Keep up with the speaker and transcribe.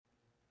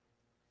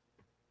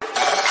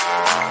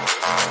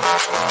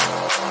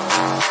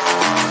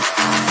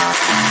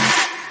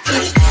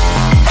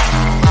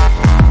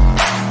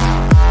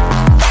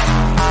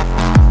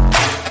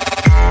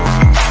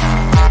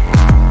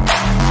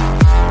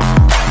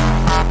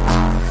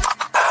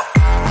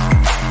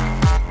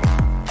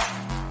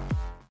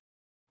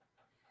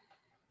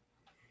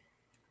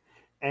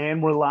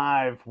And we're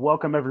live.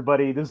 Welcome,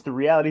 everybody. This is the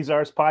Reality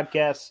Czars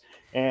podcast,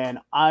 and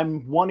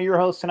I'm one of your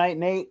hosts tonight,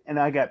 Nate, and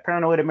I got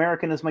Paranoid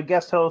American as my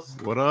guest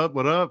host. What up?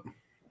 What up?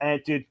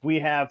 And, dude, we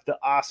have the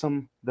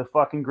awesome, the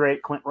fucking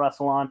great Clint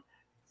Russell on.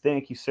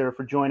 Thank you, sir,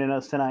 for joining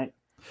us tonight.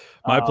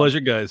 My pleasure,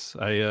 guys.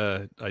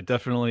 I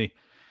definitely,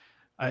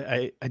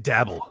 I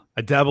dabble.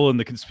 I dabble in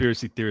the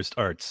conspiracy theorist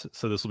arts,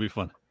 so this will be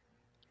fun.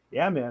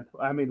 Yeah, man.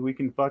 I mean, we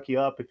can fuck you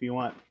up if you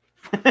want.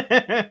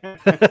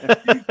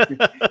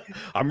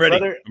 I'm ready.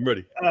 Brother, I'm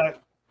ready.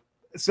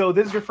 So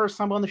this is your first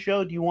time on the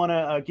show. Do you want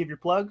to give your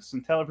plugs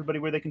and tell everybody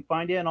where they can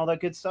find you and all that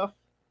good stuff?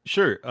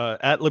 Sure.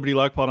 At Liberty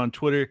Lockpod on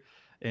Twitter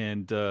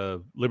and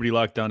Liberty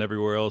Lockdown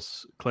everywhere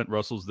else. Clint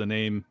Russell's the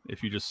name.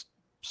 If you just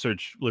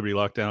search Liberty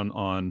Lockdown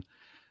on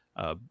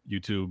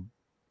YouTube,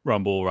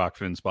 Rumble,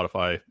 Rockfin,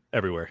 Spotify,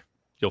 everywhere,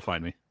 you'll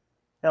find me.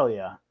 Hell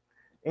yeah.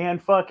 And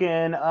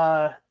fucking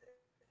Tower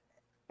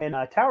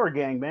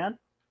Gang, man.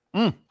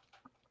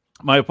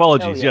 My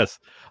apologies. Yeah. Yes,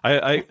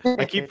 I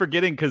keep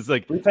forgetting because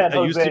like we've had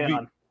that used to be.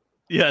 on.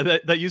 Yeah,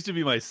 that used to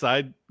be my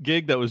side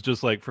gig that was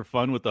just like for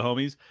fun with the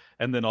homies,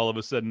 and then all of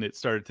a sudden it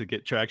started to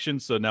get traction.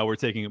 So now we're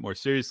taking it more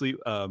seriously.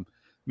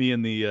 Me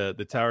and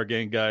the Tower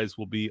Gang guys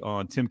will be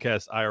on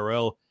Timcast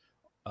IRL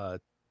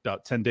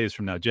about 10 days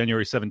from now,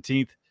 January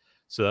 17th.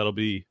 So that'll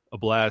be a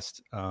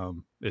blast.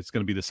 It's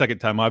going to be the second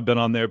time I've been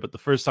on there, but the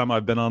first time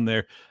I've been on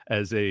there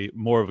as a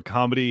more of a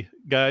comedy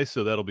guy.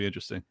 So that'll be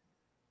interesting.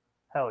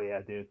 Hell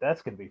yeah, dude.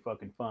 That's going to be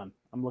fucking fun.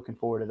 I'm looking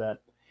forward to that.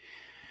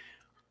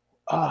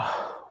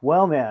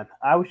 Well, man,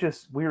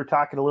 we were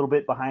talking a little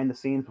bit behind the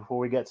scenes before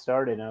we got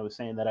started, and I was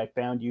saying that I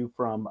found you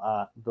from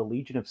the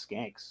Legion of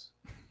Skanks.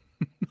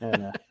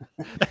 And,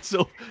 that's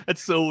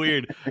so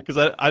weird because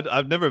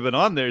I've never been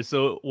on there.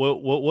 So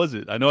what was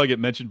it? I know I get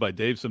mentioned by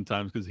Dave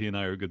sometimes because he and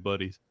I are good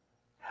buddies.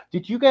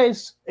 Did you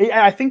guys?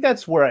 I think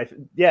that's where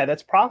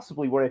that's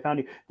possibly where I found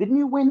you. Didn't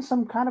you win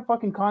some kind of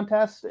fucking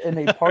contest and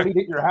they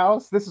partied at your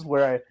house? This is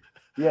where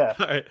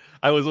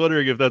I was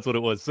wondering if that's what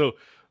it was. So,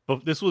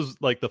 but this was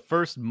like the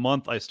first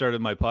month I started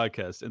my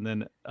podcast, and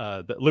then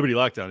the Liberty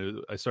Lockdown.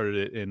 I started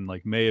it in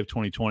like May of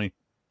 2020,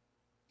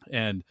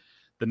 and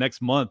the next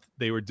month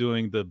they were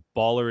doing the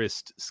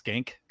Ballerist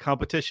Skank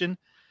competition.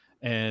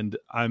 And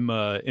I'm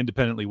an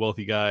independently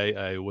wealthy guy.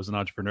 I was an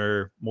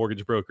entrepreneur,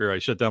 mortgage broker. I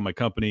shut down my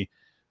company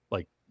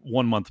like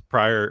 1 month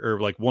prior, or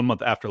like 1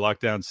 month after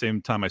lockdown,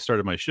 same time I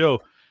started my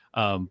show.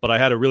 But I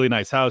had a really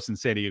nice house in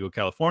San Diego,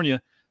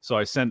 California. So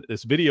I sent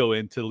this video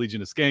in to the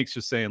Legion of Skanks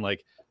just saying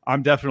like,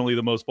 I'm definitely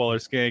the most baller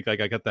skank.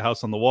 Like I got the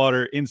house on the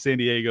water in San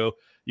Diego.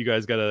 You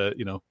guys got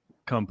to,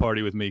 come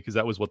party with me. Cause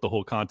that was what the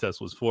whole contest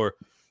was for.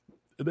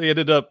 They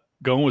ended up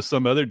going with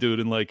some other dude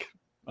in like,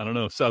 I don't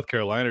know, South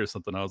Carolina or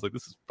something. I was like,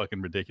 this is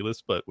fucking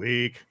ridiculous, but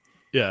Weak.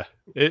 Yeah,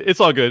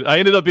 it's all good. I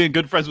ended up being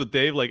good friends with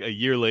Dave like a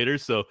year later.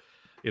 So,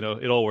 it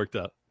all worked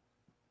out.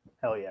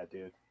 Hell yeah,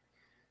 dude.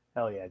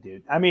 Hell yeah,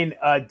 dude. I mean,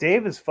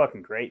 Dave is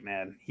fucking great,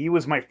 man. He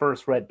was my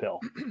first red pill.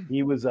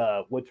 He was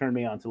what turned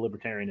me on to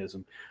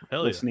libertarianism.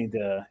 Hell listening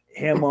to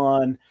him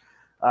on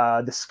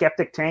the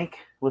Skeptic Tank,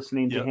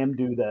 listening to him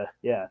do the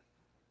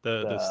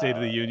State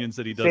of the Unions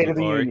that he does. State of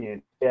the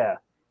Union, yeah.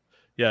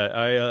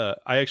 Yeah,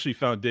 I actually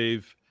found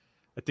Dave,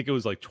 I think it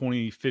was like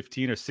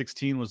 2015 or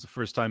 16 was the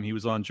first time he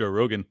was on Joe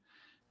Rogan,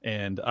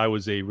 and I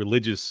was a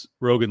religious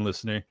Rogan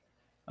listener,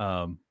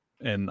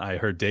 and I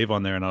heard Dave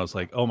on there, and I was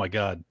like, oh my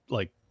God,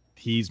 like,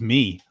 he's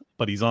me,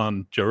 but he's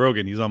on Joe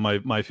Rogan. He's on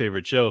my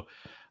favorite show.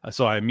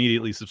 So I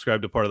immediately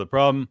subscribed to Part of the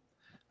Problem.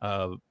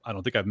 I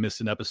don't think I've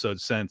missed an episode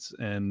since.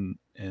 And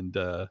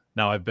now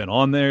I've been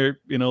on there,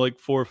 like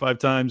 4 or 5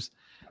 times.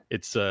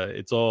 It's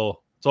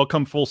all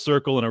come full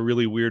circle in a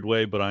really weird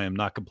way, but I am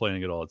not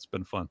complaining at all. It's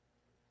been fun.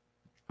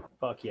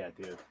 Fuck yeah,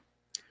 dude.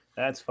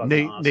 That's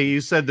fucking awesome. Nate,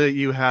 you said that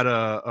you had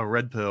a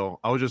red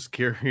pill. I was just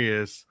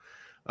curious,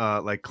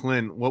 like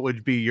Clint, what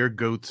would be your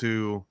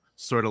go-to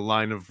sort of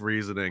line of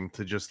reasoning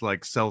to just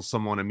like sell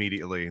someone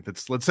immediately?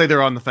 Let's say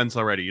they're on the fence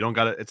already. You don't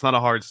got it's not a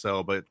hard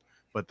sell, but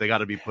they got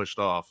to be pushed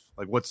off.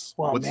 Like what's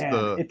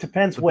it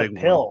depends what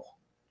pill. One?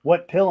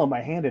 What pill am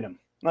I handing him?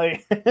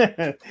 Like,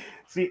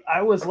 see,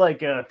 I was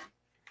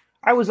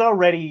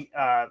already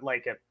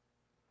like a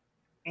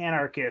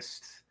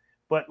anarchist,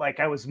 but like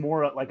I was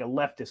more like a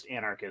leftist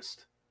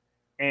anarchist,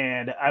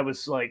 and I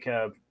was like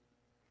a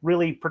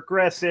really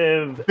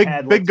progressive,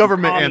 big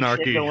government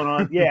anarchy going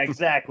on. Yeah,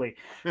 exactly.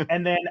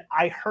 And then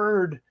I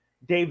heard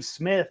Dave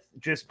Smith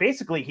just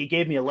basically, he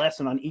gave me a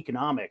lesson on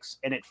economics,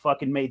 and it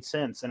fucking made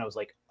sense. And I was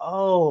like,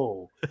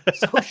 oh,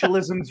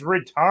 socialism's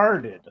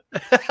retarded.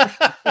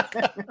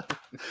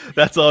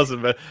 That's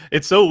awesome, man.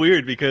 It's so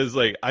weird because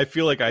like I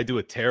feel like I do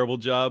a terrible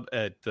job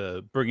at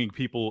bringing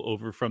people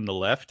over from the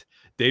left.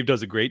 Dave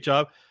does a great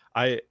job.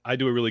 I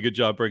do a really good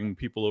job bringing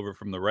people over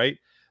from the right.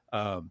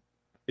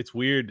 It's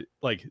weird.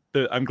 Like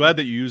I'm glad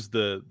that you used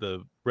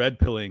the red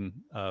pilling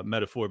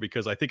metaphor,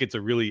 because I think it's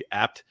a really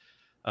apt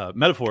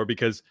metaphor,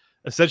 because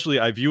essentially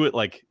I view it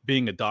like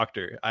being a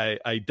doctor.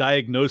 I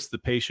diagnose the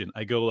patient.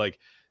 I go like,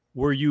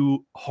 were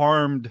you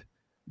harmed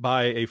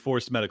by a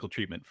forced medical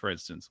treatment, for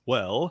instance?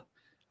 Well,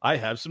 I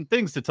have some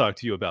things to talk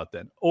to you about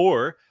then.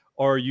 Or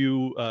are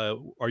you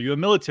a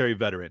military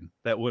veteran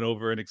that went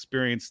over and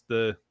experienced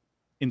the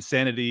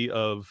insanity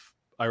of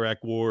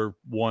Iraq War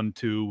 1,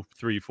 2,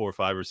 3, 4,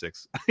 5, or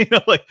 6?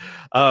 Like,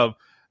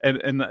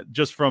 and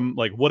just from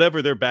like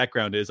whatever their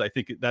background is, I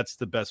think that's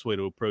the best way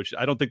to approach it.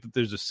 I don't think that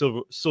there's a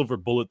silver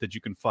bullet that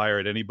you can fire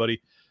at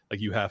anybody. Like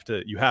you have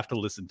to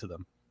listen to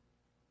them.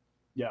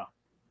 Yeah.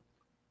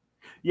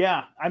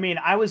 Yeah, I mean,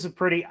 I was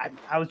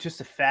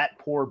just a fat,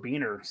 poor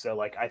beaner, so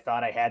like I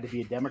thought I had to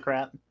be a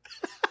Democrat,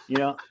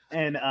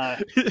 and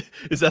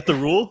is that the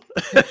rule?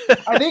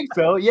 I think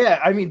so.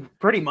 Yeah, I mean,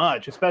 pretty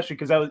much, especially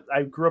because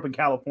I grew up in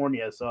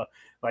California, so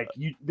like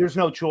there's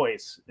no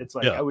choice. It's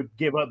like I would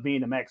give up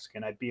being a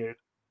Mexican. I'd be it's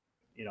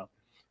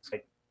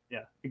like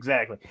yeah,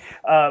 exactly.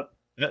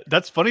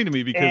 That's funny to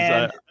me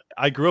because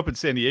I grew up in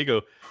San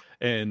Diego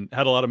and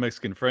had a lot of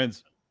Mexican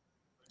friends.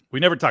 We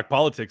never talked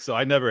politics, so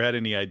I never had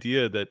any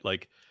idea that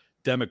like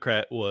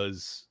Democrat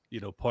was,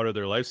 part of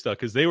their lifestyle,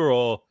 because they were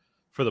all,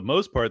 for the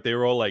most part, they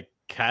were all like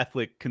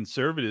Catholic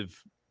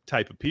conservative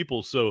type of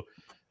people. So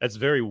that's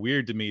very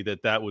weird to me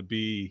that would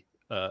be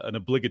an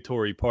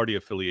obligatory party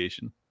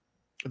affiliation.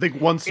 I think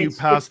once you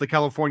pass the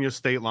California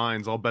state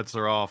lines, all bets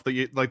are off. That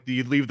you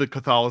leave the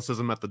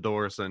Catholicism at the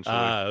door, essentially.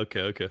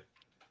 Okay.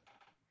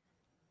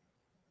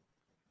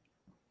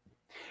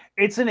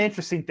 It's an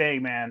interesting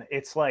thing, man.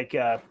 It's like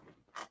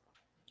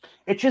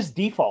it's just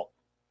default.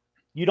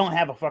 You don't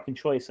have a fucking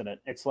choice in it.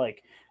 It's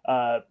like,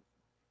 but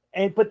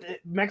the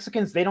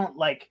Mexicans, they're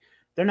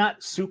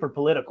not super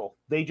political.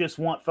 They just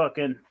want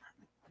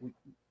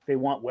they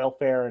want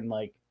welfare and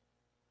like,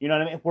 you know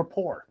what I mean? We're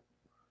poor.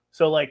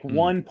 So like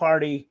one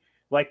party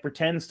like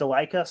pretends to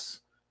like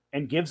us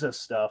and gives us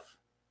stuff.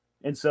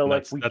 And so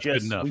like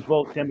we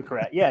vote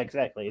Democrat. Yeah,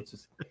 exactly. It's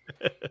just,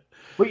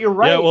 but you're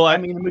right. Yeah, well, I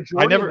mean, the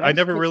majority I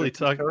never really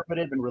talked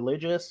conservative and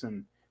religious,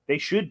 and they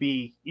should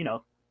be,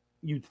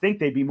 you'd think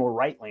they'd be more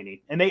right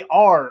leaning, and they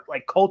are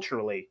like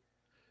culturally,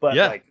 but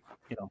like,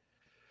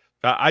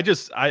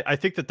 I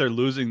think that they're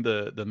losing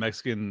the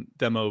Mexican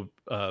demo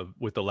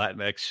with the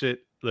Latinx shit.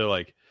 They're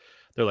like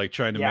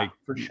trying to make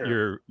for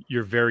sure.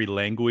 your very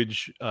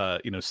language,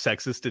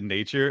 sexist in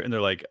nature. And they're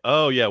like,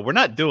 oh yeah, we're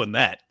not doing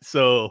that.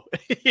 So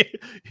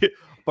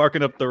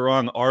barking up the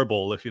wrong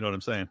R-bowl, if you know what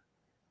I'm saying.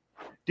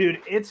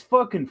 Dude, it's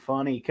fucking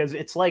funny because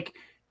it's like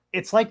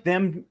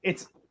them.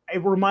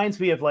 It reminds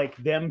me of like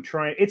them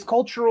trying. It's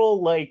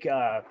cultural, like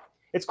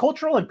it's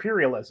cultural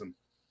imperialism,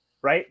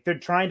 right? They're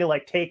trying to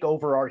like take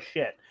over our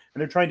shit,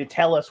 and they're trying to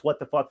tell us what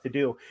the fuck to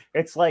do.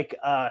 It's like,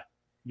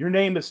 your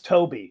name is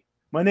Toby.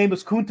 My name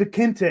is Kunta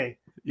Kinte.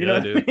 You know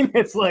what I mean?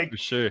 It's like, for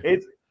sure.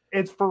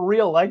 It's for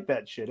real like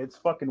that shit. It's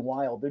fucking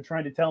wild. They're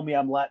trying to tell me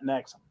I'm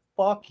Latinx.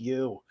 Fuck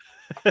you.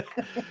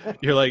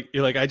 You're like,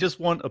 I just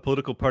want a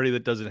political party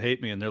that doesn't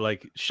hate me. And they're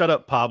like, shut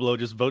up, Pablo.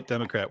 Just vote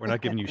Democrat. We're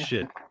not giving you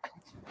shit.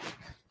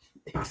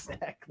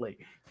 Exactly.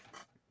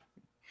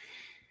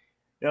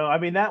 I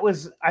mean,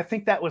 I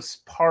think that was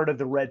part of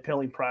the red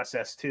pilling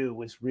process too,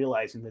 was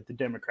realizing that the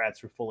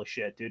Democrats were full of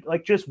shit, dude.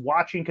 Like just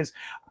watching, because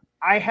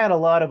I had a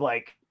lot of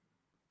like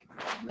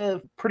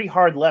pretty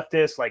hard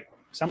leftists, like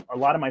a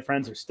lot of my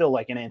friends are still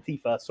like an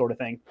Antifa sort of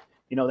thing,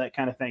 that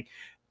kind of thing.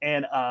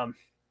 And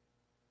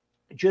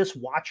just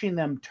watching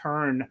them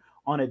turn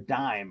on a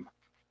dime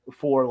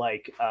for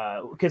like,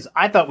 because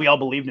I thought we all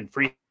believed in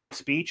free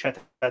speech. I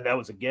thought that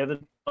was a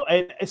given.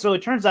 And so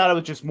it turns out I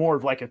was just more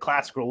of like a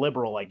classical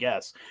liberal, I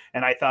guess.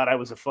 And I thought I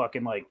was a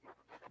fucking like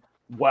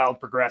wild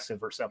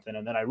progressive or something.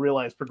 And then I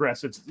realized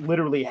progressives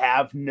literally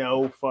have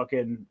no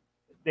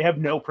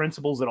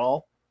principles at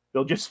all.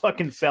 They'll just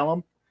fucking sell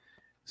them.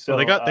 So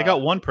they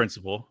got one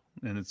principle,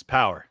 and it's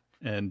power.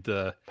 And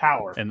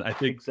power. And I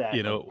think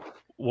exactly.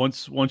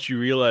 Once you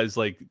realize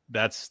like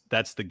that's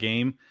the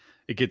game,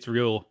 it gets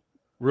real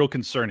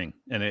concerning,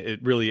 and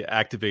it really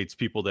activates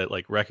people that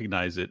like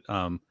recognize it.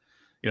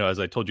 As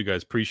I told you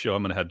guys pre-show,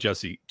 I'm going to have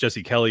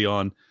Jesse Kelly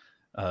on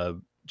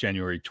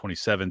January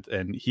 27th,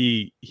 and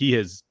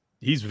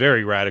he's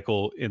very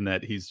radical in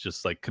that he's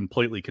just like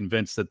completely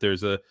convinced that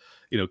there's a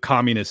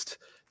communist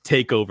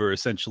takeover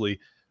essentially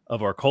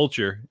of our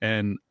culture.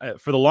 And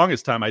for the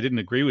longest time, I didn't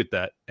agree with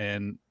that.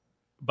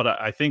 But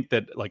I think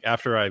that like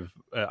after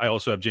I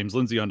also have James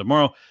Lindsay on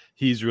tomorrow.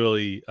 He's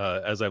really,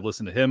 as I've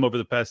listened to him over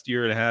the past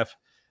year and a half,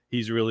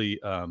 he's really,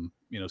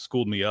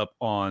 schooled me up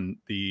on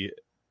the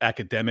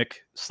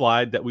academic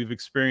slide that we've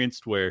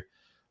experienced where,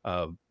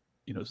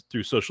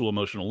 through social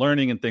emotional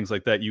learning and things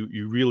like that,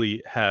 you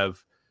really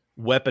have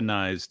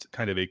weaponized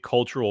kind of a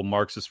cultural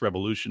Marxist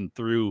revolution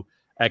through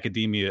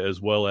academia,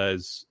 as well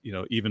as,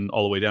 even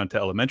all the way down to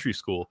elementary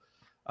school.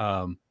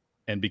 And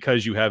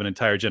because you have an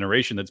entire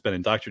generation that's been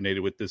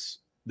indoctrinated with this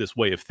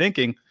way of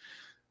thinking,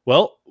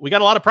 well, we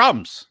got a lot of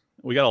problems.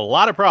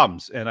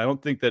 And I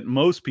don't think that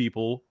most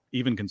people,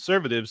 even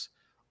conservatives,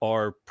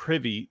 are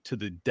privy to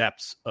the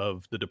depths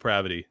of the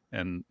depravity.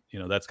 And,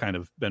 that's kind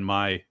of been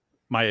my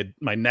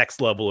next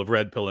level of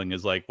red pilling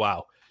is like,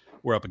 wow,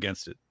 we're up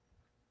against it.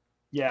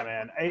 Yeah,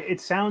 man. It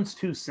sounds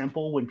too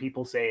simple when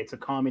people say it's a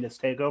communist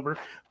takeover,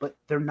 but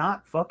they're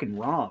not fucking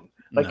wrong.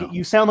 Like No.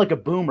 you sound like a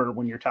boomer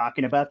when you're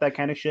talking about that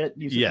kind of shit.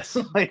 You Yes.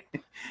 like,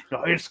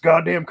 no, it's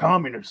goddamn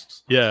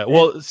communists. Yeah.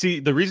 Well, see,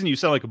 the reason you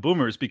sound like a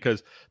boomer is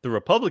because the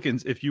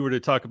Republicans, if you were to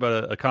talk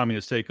about a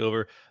communist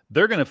takeover,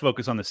 they're going to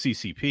focus on the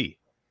CCP.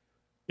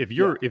 If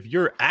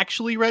you're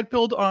actually red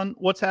pilled on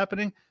what's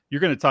happening,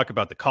 you're going to talk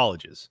about the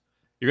colleges.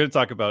 You're going to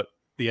talk about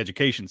the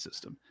education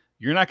system.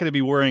 You're not going to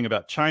be worrying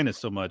about China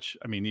so much.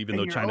 I mean, even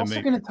though You're China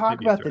also going to talk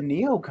be a about the threat.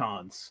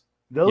 neocons.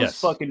 Those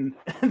Yes. fucking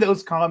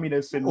those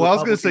communists in Well, I was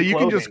going Republican to say you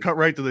can just clothing. cut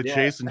right to the Yeah.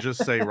 chase and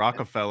just say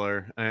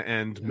Rockefeller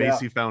and Yeah.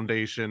 Macy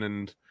Foundation,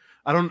 and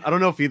I don't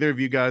know if either of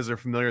you guys are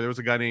familiar. There was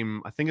a guy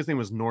named, I think his name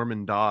was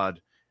Norman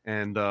Dodd,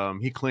 and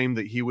he claimed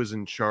that he was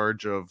in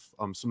charge of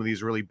some of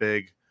these really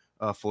big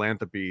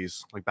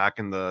philanthropies, like back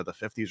in the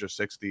 50s or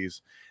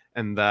 60s,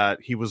 and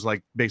that he was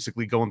like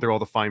basically going through all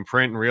the fine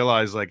print and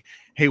realized like,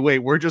 hey, wait,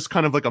 we're just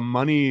kind of like a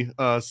money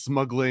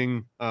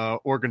smuggling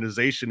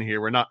organization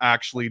here. We're not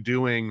actually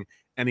doing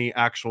any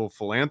actual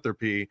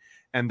philanthropy.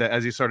 And that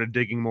as he started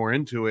digging more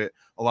into it,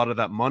 a lot of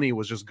that money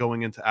was just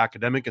going into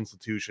academic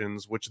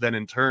institutions, which then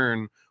in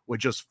turn would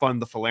just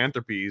fund the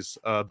philanthropies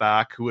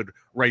back, who would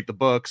write the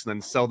books and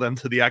then sell them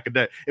to the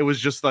academic. It was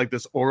just like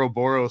this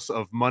Ouroboros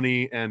of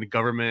money and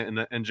government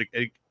and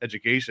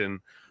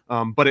education.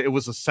 But it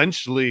was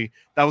essentially,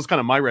 that was kind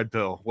of my red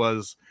pill,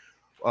 was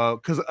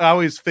because I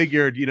always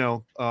figured,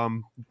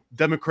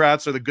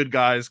 Democrats are the good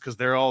guys because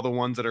they're all the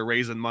ones that are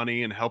raising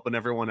money and helping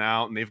everyone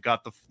out, and they've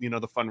got the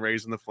the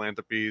fundraising, the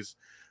philanthropies,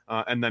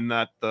 and then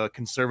that the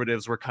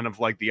conservatives were kind of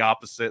like the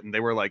opposite, and they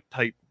were like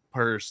tight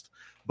pursed.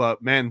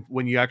 But man,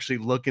 when you actually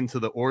look into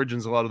the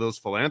origins of a lot of those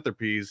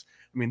philanthropies,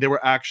 I mean, they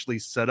were actually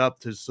set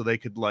up so they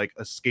could like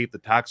escape the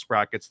tax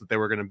brackets that they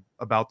were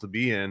about to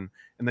be in,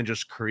 and then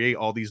just create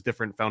all these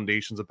different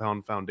foundations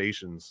upon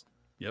foundations.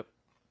 Yep.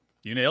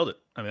 You nailed it.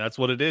 I mean, that's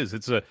what it is.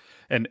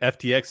 And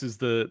FTX is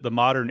the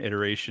modern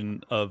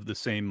iteration of the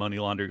same money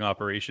laundering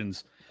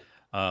operations.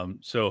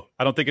 So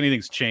I don't think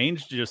anything's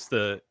changed. Just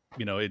the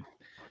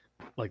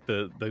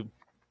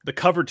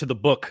cover to the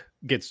book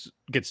gets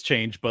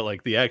changed, but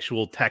like the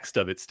actual text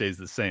of it stays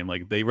the same.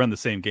 Like they run the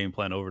same game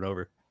plan over and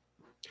over.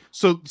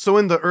 So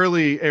in the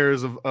early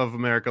eras of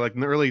America, like in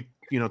the early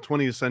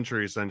 20th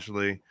century,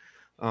 essentially,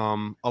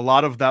 a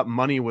lot of that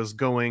money was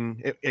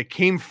going, it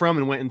came from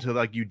and went into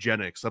like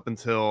eugenics up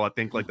until I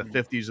think like the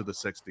 50s or the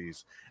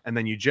 60s, and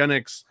then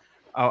eugenics,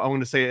 I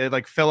want to say it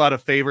like fell out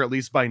of favor, at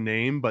least by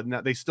name, but now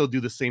they still do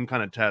the same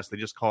kind of test. They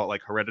just call it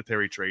like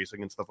hereditary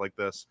tracing and stuff like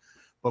this.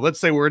 But let's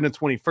say we're in the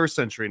 21st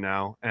century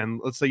now, and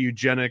let's say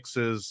eugenics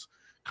is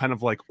kind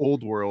of like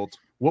old world.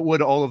 What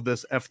would all of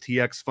this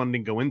FTX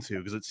funding go into?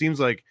 Because it seems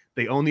like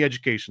they own the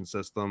education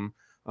system.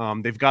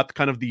 They've got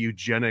kind of the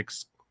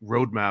eugenics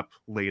roadmap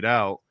laid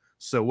out.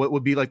 So what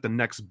would be like the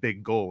next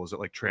big goal? Is it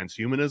like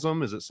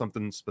transhumanism? Is it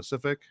something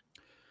specific?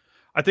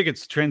 I think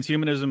it's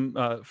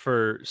transhumanism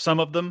for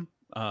some of them.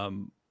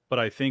 But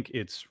I think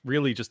it's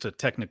really just a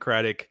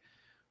technocratic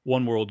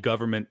one world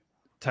government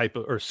type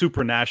of, or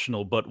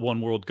supranational, but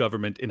one world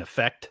government in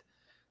effect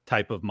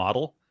type of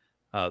model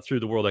through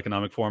the World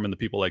Economic Forum and the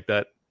people like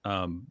that.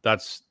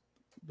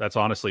 That's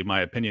honestly my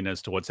opinion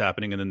as to what's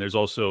happening. And then there's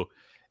also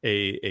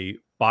a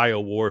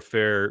bio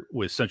warfare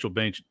with central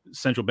bank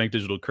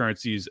digital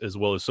currencies as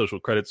well as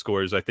social credit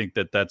scores. I think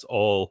that's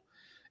all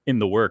in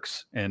the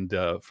works. And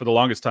for the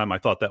longest time, I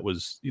thought that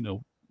was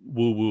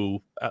woo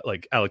woo,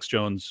 like Alex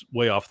Jones,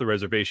 way off the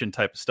reservation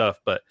type of stuff.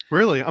 But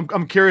really,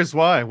 I'm curious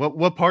why.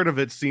 What part of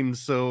it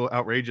seems so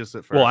outrageous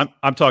at first? Well,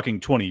 I'm talking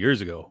 20 years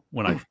ago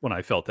when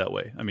I felt that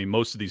way. I mean,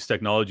 most of these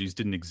technologies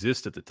didn't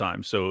exist at the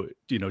time, so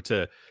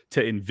to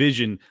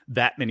envision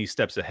that many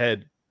steps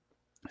ahead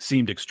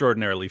seemed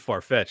extraordinarily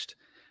far-fetched.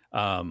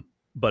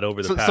 But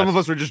over the past, some of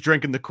us were just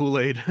drinking the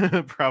Kool-Aid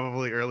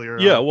probably earlier.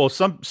 Yeah, on. Well,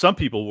 some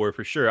people were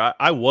for sure.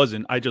 I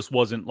wasn't. I just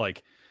wasn't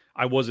like,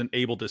 I wasn't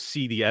able to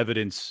see the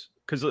evidence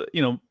because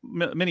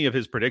many of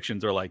his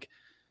predictions are like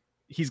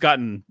he's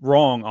gotten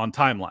wrong on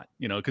timeline.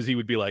 Because he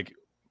would be like,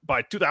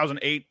 by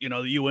 2008,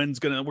 the UN's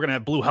we're gonna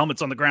have blue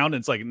helmets on the ground,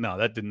 and it's like, no,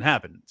 that didn't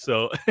happen.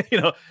 So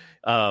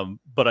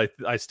but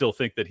I still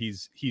think that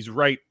he's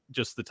right.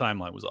 Just the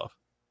timeline was off.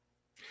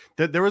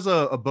 There was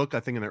a book, I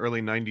think, in the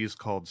early 90s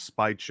called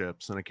Spy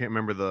Chips, and I can't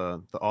remember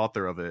the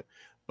author of it,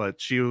 but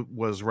she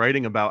was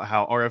writing about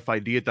how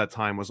RFID at that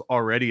time was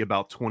already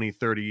about 20,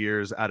 30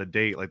 years out of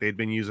date. Like they'd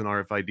been using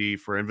RFID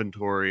for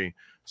inventory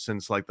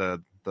since like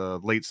the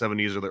late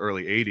 70s or the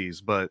early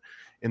 80s. But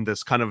in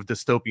this kind of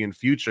dystopian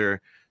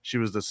future, she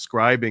was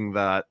describing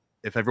that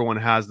if everyone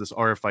has this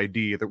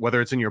RFID,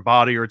 whether it's in your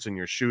body or it's in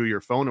your shoe,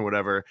 your phone or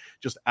whatever,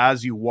 just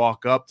as you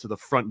walk up to the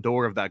front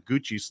door of that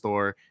Gucci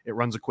store, it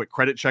runs a quick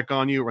credit check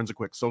on you, it runs a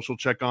quick social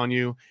check on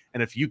you.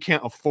 And if you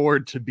can't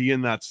afford to be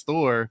in that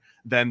store,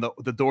 then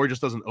the door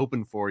just doesn't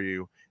open for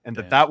you. And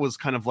that was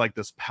kind of like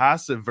this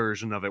passive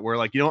version of it where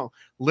like you don't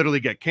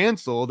literally get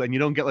canceled and you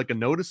don't get like a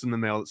notice in the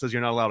mail that says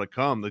you're not allowed to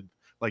come.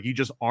 Like you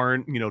just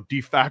aren't, de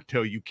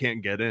facto, you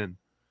can't get in.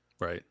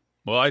 Right.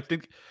 Well, I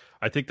think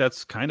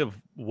that's kind of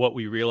what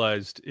we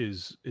realized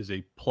is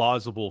a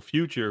plausible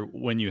future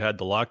when you had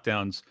the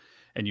lockdowns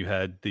and you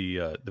had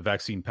the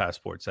vaccine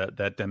passports.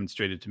 That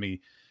demonstrated to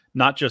me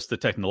not just the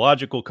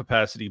technological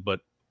capacity,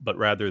 but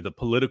rather the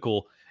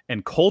political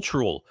and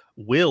cultural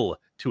will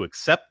to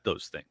accept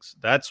those things.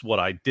 That's what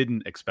I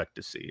didn't expect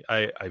to see.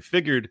 I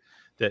figured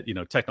that, you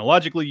know,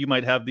 technologically you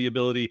might have the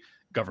ability,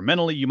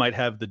 governmentally you might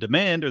have the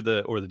demand or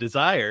the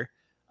desire,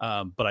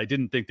 but I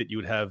didn't think that you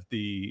would have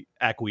the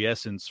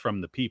acquiescence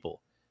from the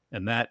people,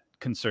 and that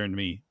concerned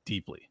me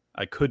deeply.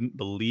 I couldn't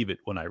believe it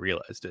when I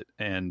realized it,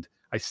 and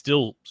I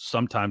still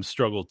sometimes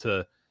struggle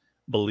to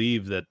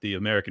believe that the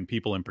American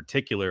people in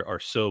particular are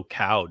so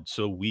cowed,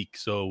 so weak,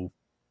 so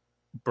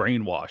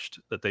brainwashed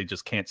that they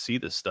just can't see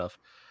this stuff.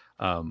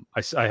 I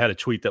had a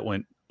tweet that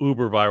went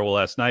uber viral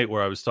last night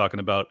where I was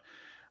talking about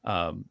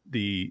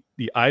the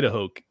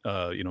Idaho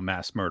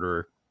mass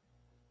murderer.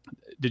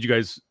 Did you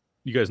guys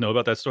know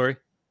about that story?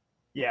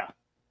 Yeah.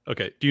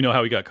 Okay. Do you know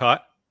how he got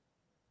caught?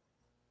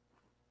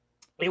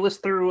 It was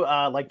through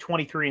like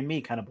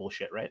 23andMe kind of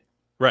bullshit, right?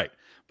 Right.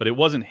 But it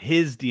wasn't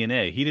his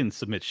DNA. He didn't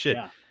submit shit.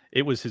 Yeah.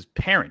 It was his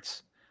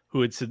parents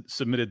who had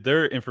submitted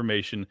their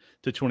information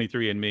to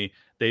 23andMe.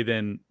 They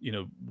then,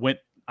 went.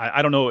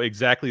 I don't know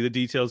exactly the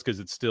details because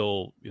it's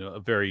still, a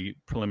very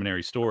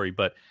preliminary story.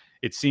 But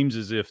it seems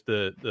as if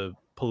the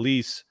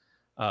police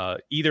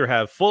either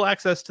have full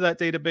access to that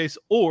database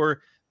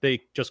or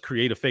they just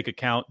create a fake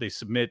account. They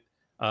submit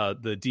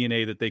the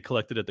DNA that they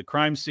collected at the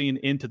crime scene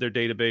into their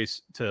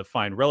database to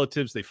find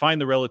relatives. They find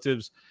the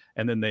relatives,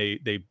 and then they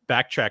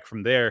backtrack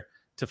from there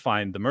to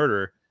find the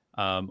murderer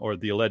or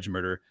the alleged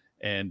murderer.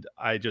 And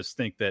I just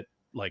think that,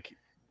 like,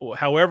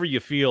 however you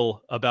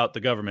feel about the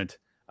government,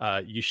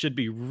 you should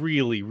be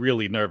really,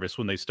 really nervous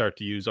when they start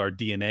to use our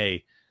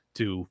DNA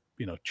to,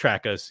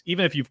 track us.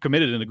 Even if you've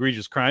committed an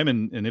egregious crime,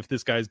 and if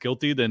this guy's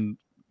guilty, then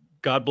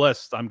God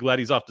bless. I'm glad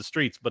he's off the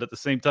streets. But at the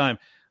same time,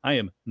 I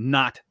am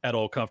not at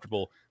all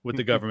comfortable with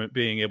the government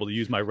being able to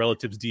use my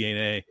relative's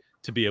DNA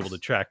to be able to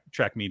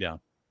track me down.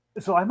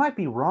 So I might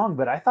be wrong,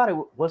 but I thought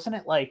wasn't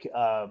it like it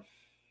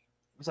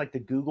was like the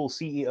Google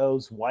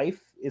CEO's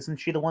wife? Isn't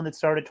she the one that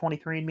started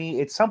 23andMe?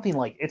 It's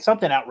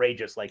something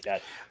outrageous like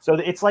that. So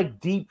it's like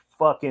deep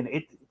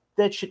fucking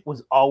that shit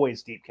was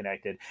always deep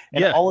connected.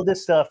 And all of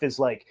this stuff is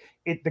like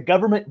the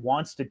government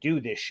wants to do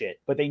this shit,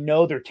 but they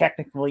know they're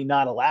technically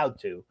not allowed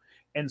to.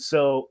 And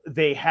so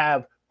they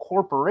have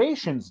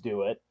corporations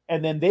do it,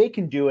 and then they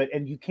can do it,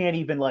 and you can't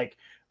even like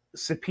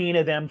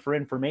subpoena them for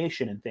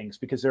information and things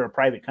because they're a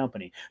private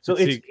company. So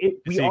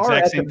we are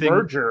at the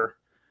merger.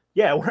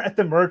 Yeah, we're at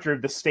the merger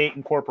of the state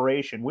and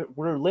corporation.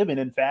 We're living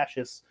in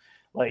fascist.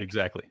 Like,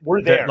 exactly.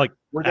 We're there.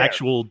 We're there.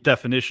 Actual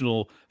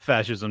definitional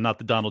fascism, not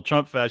the Donald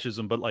Trump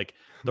fascism, but like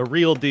the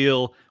real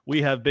deal.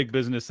 We have big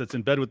business that's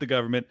in bed with the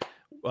government,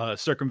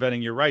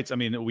 circumventing your rights. I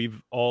mean,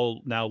 we've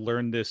all now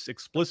learned this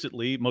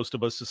explicitly. Most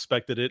of us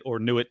suspected it or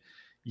knew it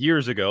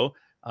years ago.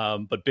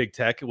 But big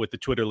tech, with the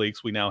Twitter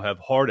leaks, we now have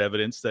hard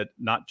evidence that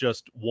not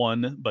just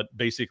one, but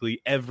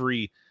basically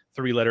every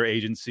three-letter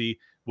agency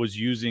was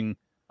using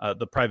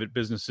the private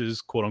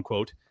businesses, quote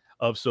unquote,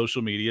 of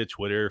social media,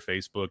 Twitter,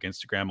 Facebook,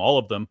 Instagram, all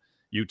of them,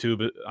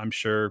 YouTube, I'm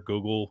sure,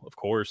 Google, of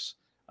course,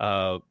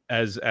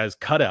 as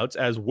cutouts,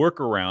 as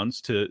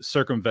workarounds to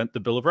circumvent the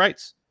Bill of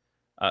Rights,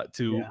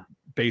 to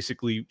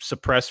basically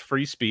suppress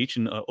free speech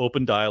and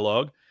open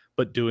dialogue,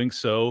 but doing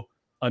so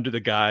under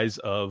the guise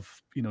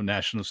of,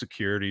 national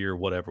security or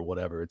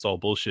whatever. It's all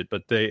bullshit.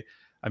 But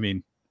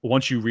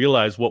once you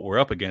realize what we're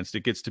up against,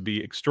 it gets to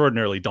be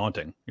extraordinarily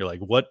daunting. You're like,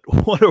 what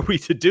are we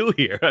to do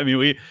here? I mean,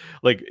 we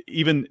like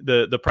even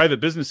the private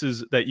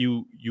businesses that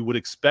you would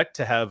expect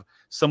to have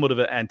somewhat of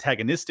an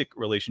antagonistic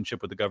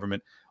relationship with the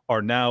government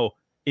are now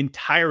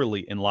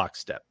entirely in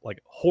lockstep,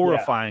 like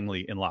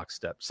horrifyingly in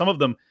lockstep. Some of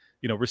them,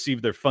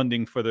 receive their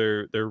funding for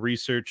their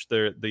research,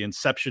 the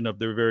inception of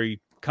their very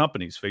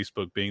companies,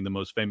 Facebook being the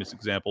most famous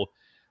example.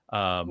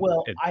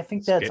 I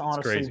think that's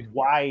honestly crazy.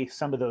 Why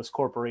some of those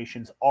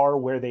corporations are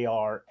where they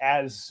are,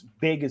 as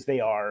big as they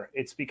are.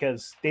 It's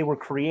because they were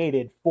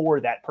created for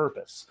that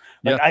purpose.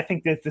 I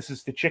think that this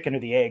is the chicken or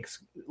the eggs,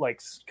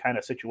 like, kind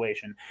of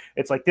situation.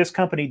 It's like this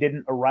company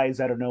didn't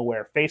arise out of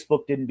nowhere.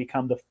 Facebook didn't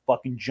become the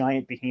fucking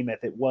giant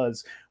behemoth it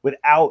was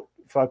without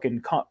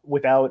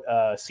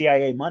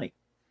CIA money.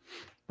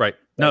 Right.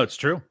 No, it's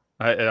true.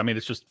 I mean,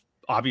 it's just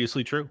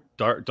obviously true.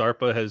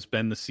 DARPA has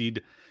been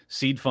the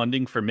seed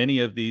funding for many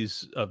of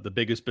the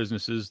biggest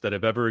businesses that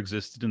have ever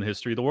existed in the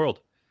history of the world.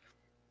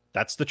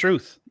 That's the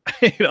truth.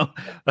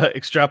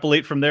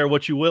 Extrapolate from there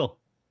what you will.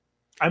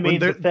 I mean,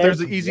 there's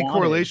an easy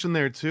correlation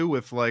there too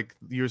with, like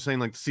you were saying,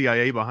 like the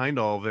CIA behind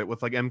all of it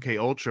with like MK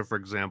Ultra, for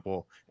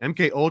example.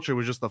 MK Ultra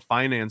was just the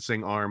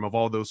financing arm of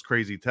all those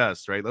crazy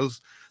tests, right?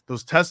 Those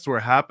tests were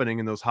happening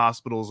in those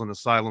hospitals and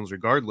asylums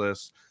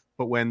regardless.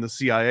 But when the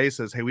CIA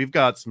says, hey, we've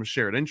got some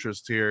shared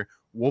interest here,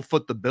 we'll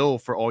foot the bill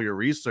for all your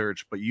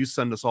research, but you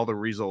send us all the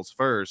results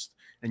first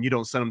and you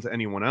don't send them to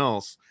anyone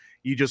else.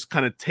 You just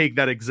kind of take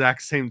that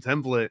exact same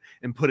template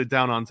and put it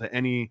down onto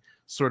any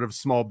sort of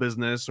small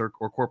business or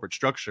corporate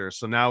structure.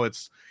 So now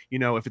it's,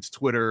 if it's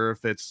Twitter,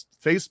 if it's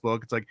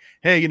Facebook, it's like,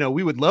 hey,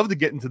 we would love to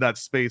get into that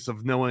space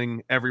of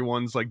knowing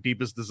everyone's like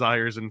deepest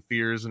desires and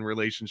fears and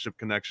relationship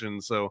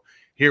connections. So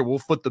here, we'll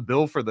foot the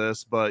bill for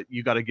this, but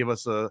you got to give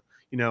us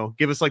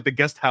give us like the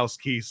guest house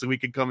key so we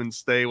can come and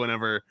stay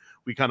whenever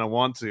we kind of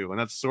want to. And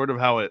that's sort of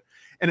how it,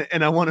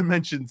 and I want to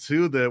mention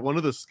too, that one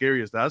of the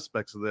scariest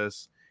aspects of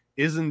this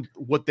isn't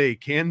what they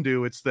can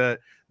do. It's that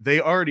they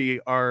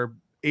already are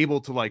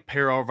able to like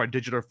pair all of our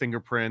digital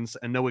fingerprints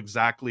and know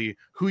exactly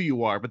who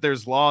you are, but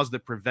there's laws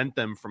that prevent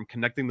them from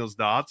connecting those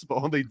dots. But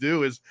all they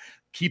do is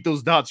keep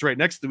those dots right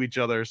next to each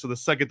other. So the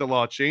second the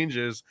law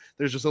changes,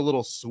 there's just a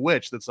little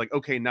switch that's like,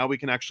 okay, now we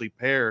can actually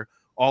pair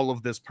all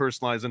of this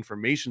personalized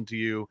information to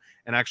you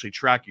and actually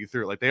track you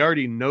through it. Like they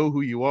already know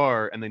who you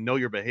are and they know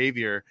your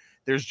behavior.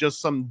 There's just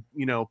some,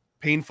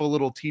 painful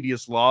little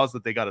tedious laws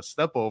that they got to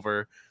step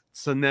over.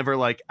 So never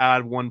like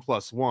add 1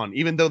 + 1,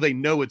 even though they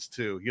know it's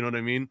 2, you know what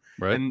I mean?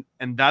 Right.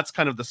 And that's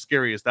kind of the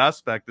scariest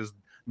aspect, is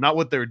not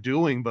what they're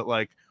doing, but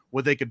like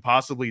what they could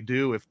possibly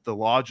do if the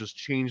law just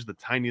changed the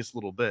tiniest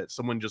little bit.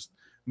 Someone just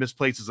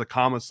misplaces a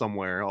comma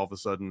somewhere all of a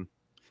sudden.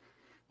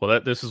 Well,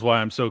 this is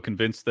why I'm so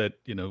convinced that,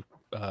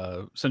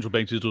 central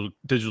bank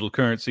digital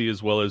currency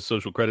as well as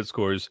social credit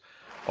scores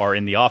are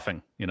in the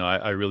offing.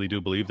 I really do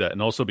believe that.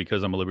 And also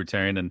because I'm a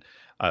libertarian and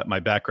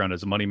my background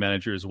as a money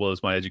manager, as well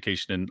as my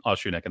education in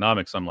Austrian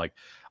economics, I'm like,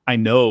 I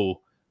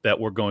know that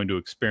we're going to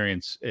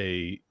experience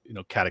a,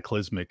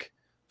 cataclysmic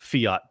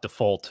fiat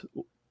default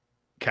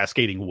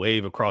cascading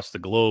wave across the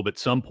globe at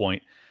some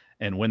point.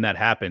 And when that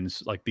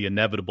happens, like the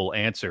inevitable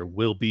answer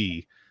will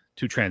be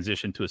to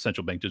transition to a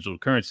central bank digital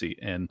currency.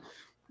 And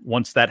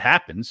once that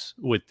happens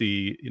with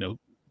the,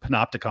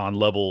 panopticon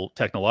level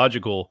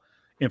technological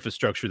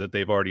infrastructure that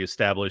they've already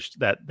established,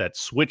 that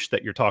switch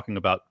that you're talking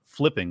about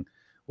flipping,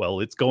 well,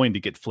 it's going to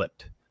get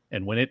flipped.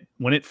 And when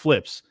it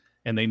flips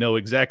and they know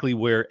exactly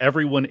where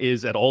everyone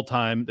is at all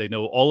time, they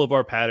know all of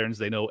our patterns,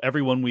 they know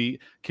everyone we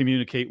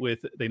communicate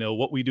with, they know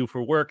what we do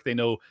for work, they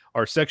know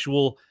our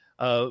sexual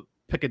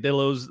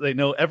picadillos, they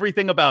know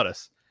everything about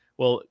us.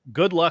 Well,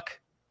 good luck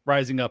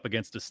rising up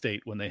against a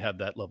state when they have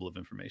that level of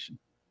information.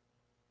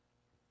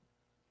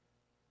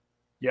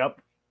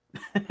 Yep.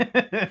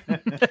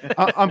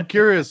 I'm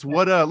curious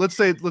what let's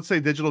say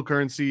digital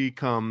currency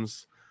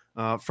comes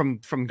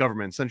from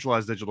government,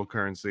 centralized digital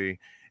currency,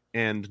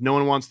 and no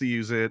one wants to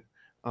use it,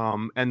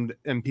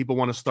 and people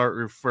want to start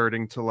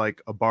reverting to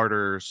like a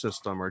barter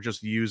system or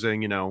just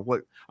using,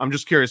 what I'm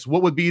just curious,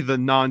 what would be the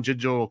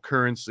non-digital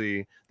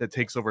currency that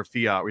takes over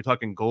fiat? Are we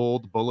talking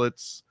gold,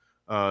 bullets,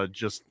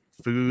 just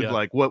food? Yeah.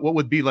 Like what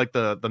would be like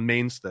the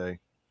mainstay?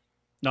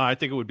 No, I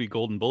think it would be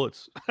golden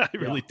bullets. I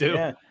really do.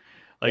 Yeah.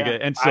 Like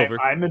and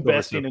silver. I'm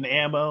investing in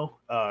ammo,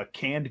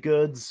 canned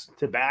goods,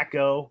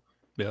 tobacco,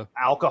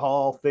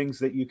 alcohol, things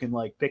that you can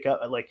like pick up.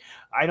 Like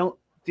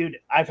dude,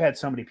 I've had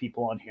so many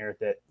people on here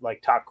that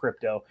like talk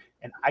crypto,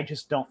 and I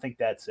just don't think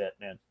that's it,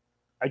 man.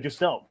 I just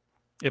don't.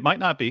 It might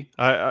not be.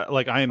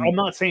 I'm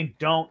not saying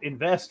don't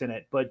invest in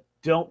it, but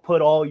don't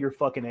put all your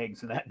fucking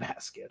eggs in that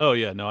basket. Oh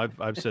yeah, no,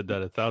 I've said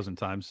that 1,000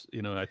 times.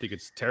 I think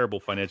it's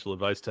terrible financial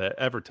advice to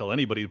ever tell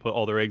anybody to put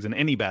all their eggs in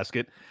any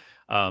basket.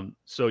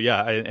 So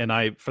yeah,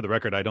 I for the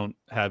record, I don't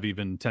have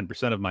even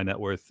 10% of my net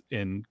worth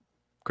in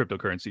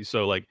cryptocurrency.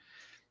 So like,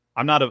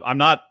 I'm not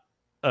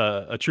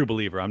a true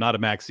believer. I'm not a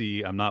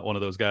maxi. I'm not one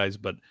of those guys.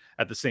 But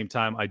at the same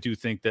time, I do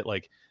think that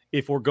like,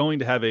 if we're going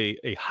to have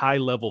a high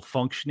level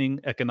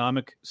functioning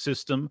economic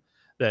system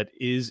that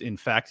is in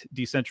fact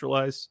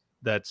decentralized,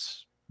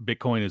 that's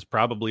Bitcoin is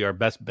probably our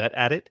best bet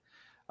at it.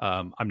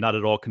 I'm not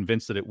at all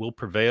convinced that it will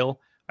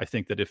prevail. I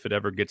think that if it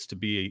ever gets to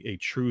be a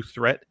true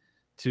threat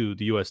to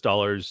the US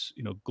dollar's,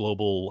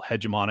 global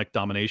hegemonic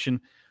domination,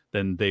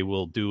 then they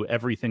will do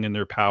everything in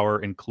their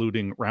power,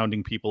 including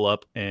rounding people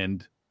up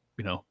and,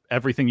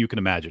 everything you can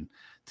imagine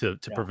to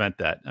prevent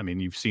that. I mean,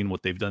 you've seen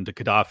what they've done to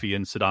Gaddafi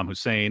and Saddam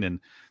Hussein,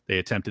 and they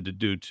attempted to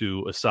do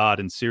to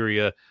Assad in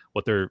Syria,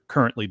 what they're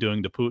currently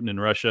doing to Putin in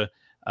Russia.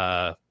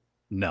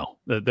 No,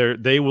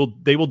 they will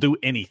do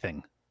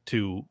anything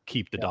to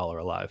keep the dollar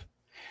alive.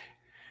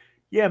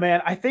 Yeah,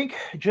 man. I think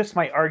just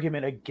my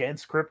argument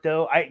against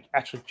crypto, I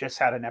actually just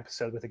had an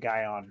episode with a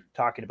guy on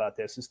talking about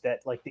this, is that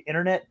like the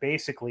internet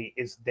basically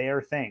is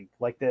their thing.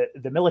 Like the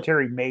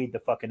military made the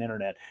fucking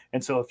internet.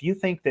 And so if you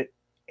think that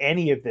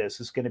any of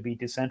this is going to be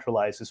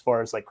decentralized as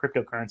far as like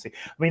cryptocurrency,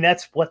 I mean,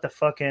 that's what the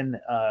fucking,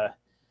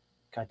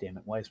 God damn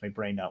it, why is my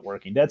brain not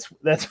working? That's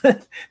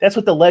what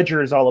the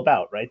ledger is all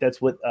about, right? That's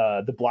what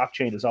the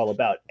blockchain is all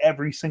about.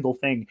 Every single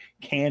thing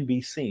can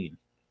be seen.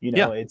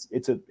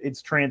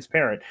 It's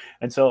transparent.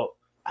 And so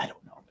I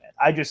don't know,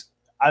 man.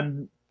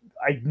 I'm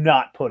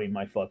not putting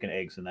my fucking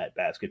eggs in that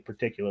basket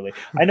particularly.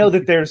 I know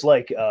that there's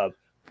like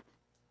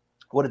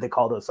what do they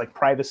call those? Like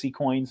privacy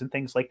coins and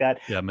things like that.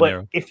 Yeah,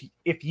 Monero. But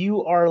if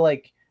you are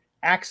like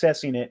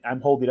accessing it, I'm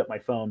holding up my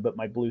phone, but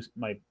my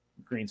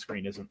green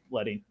screen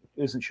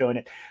isn't showing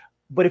it.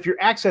 But if you're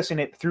accessing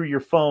it through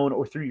your phone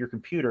or through your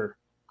computer,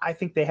 I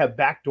think they have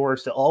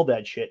backdoors to all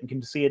that shit and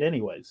can see it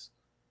anyways.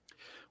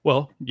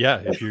 Well,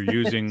 yeah, if you're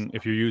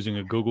using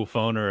a Google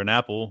phone or an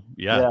Apple,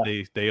 yeah.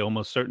 they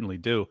almost certainly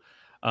do.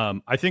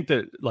 I think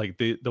that like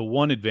the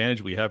one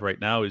advantage we have right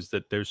now is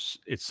that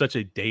it's such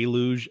a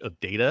deluge of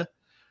data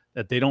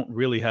that they don't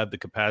really have the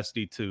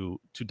capacity to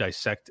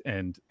dissect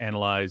and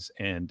analyze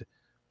and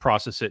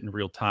process it in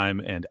real time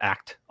and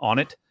act on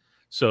it.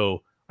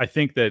 So I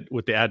think that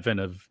with the advent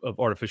of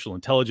artificial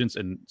intelligence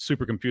and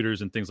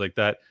supercomputers and things like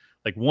that,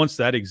 like once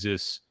that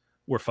exists,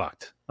 we're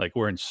fucked. Like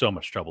we're in so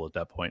much trouble at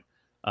that point.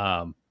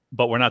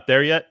 But we're not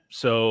there yet.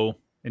 So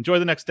enjoy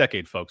the next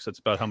decade, folks. That's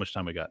about how much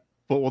time we got.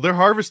 Well, they're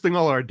harvesting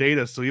all our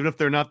data. So even if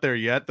they're not there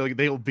yet,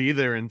 they'll be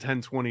there in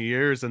 10, 20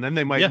 years. And then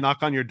they might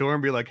knock on your door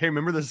and be like, hey,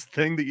 remember this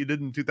thing that you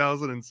did in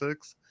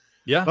 2006?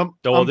 Yeah.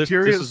 I'm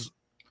curious.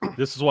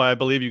 This is why I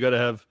believe you got to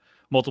have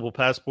multiple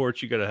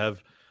passports. You got to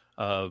have,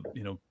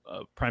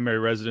 primary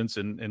residence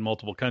in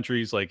multiple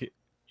countries. Like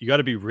you got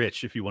to be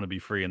rich if you want to be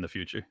free in the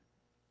future.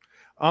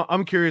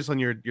 I'm curious on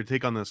your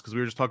take on this because we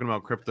were just talking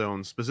about crypto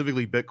and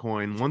specifically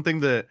Bitcoin. One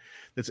thing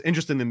that's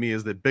interesting to me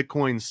is that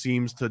Bitcoin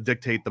seems to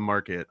dictate the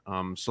market.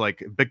 So like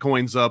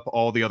Bitcoin's up,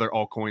 all the other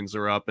altcoins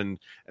are up, and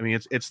I mean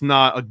it's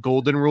not a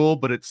golden rule,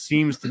 but it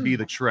seems to be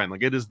the trend.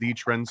 Like it is the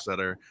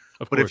trendsetter.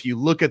 But if you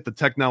look at the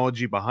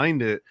technology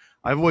behind it,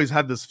 I've always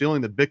had this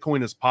feeling that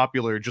Bitcoin is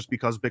popular just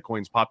because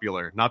Bitcoin's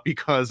popular, not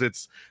because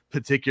it's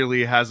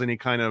particularly has any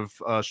kind of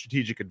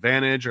strategic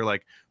advantage or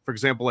like, for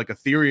example, like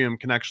Ethereum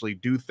can actually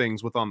do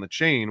things with on the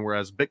chain,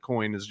 whereas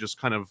Bitcoin is just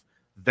kind of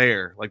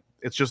there. Like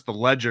it's just the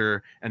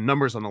ledger and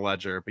numbers on the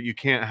ledger, but you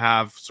can't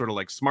have sort of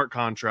like smart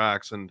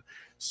contracts. And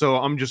so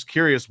I'm just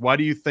curious, why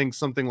do you think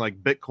something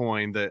like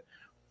Bitcoin that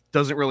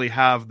doesn't really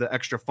have the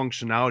extra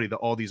functionality that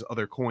all these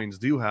other coins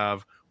do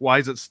have, why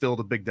is it still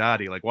the big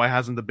daddy? Like why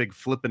hasn't the big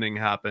flippening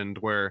happened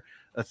where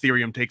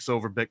Ethereum takes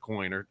over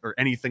Bitcoin or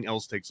anything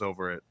else takes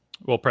over it?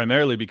 Well,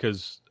 primarily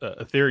because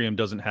Ethereum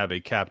doesn't have a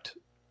capped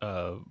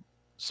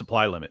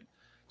supply limit,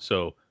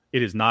 so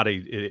it is not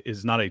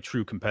a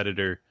true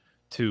competitor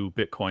to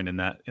Bitcoin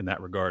in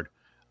that regard.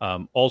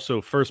 Also,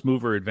 first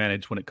mover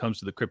advantage when it comes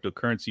to the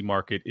cryptocurrency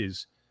market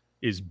is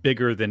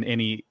bigger than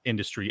any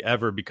industry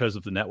ever because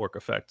of the network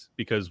effect.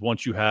 Because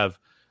once you have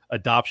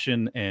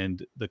adoption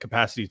and the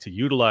capacity to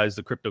utilize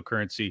the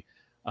cryptocurrency,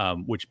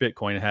 which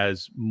Bitcoin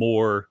has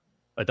more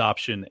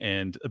adoption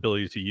and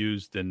ability to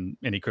use than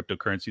any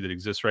cryptocurrency that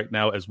exists right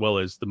now, as well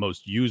as the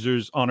most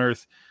users on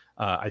Earth.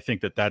 I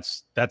think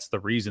that's the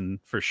reason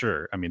for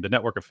sure. I mean, the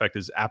network effect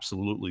is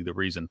absolutely the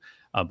reason,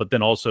 but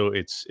then also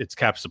it's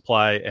cap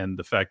supply and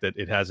the fact that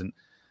it hasn't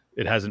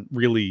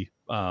really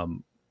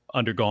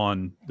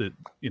undergone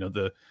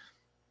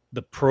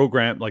the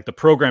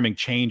programming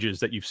changes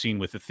that you've seen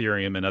with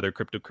Ethereum and other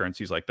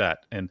cryptocurrencies like that.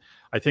 And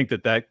I think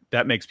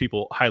that makes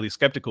people highly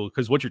skeptical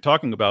because what you're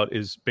talking about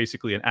is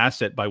basically an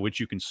asset by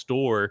which you can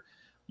store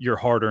your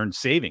hard-earned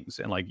savings.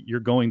 And like, you're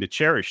going to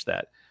cherish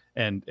that.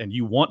 And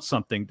you want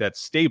something that's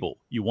stable.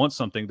 You want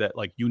something that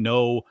like,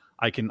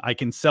 I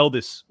can sell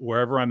this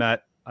wherever I'm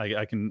at.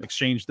 I can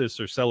exchange this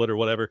or sell it or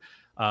whatever.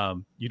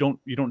 You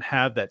don't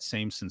have that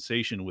same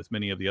sensation with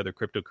many of the other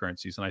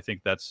cryptocurrencies. And I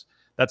think that's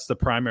the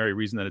primary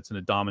reason that it's in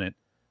a dominant,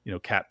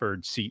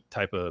 catbird seat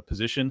type of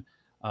position.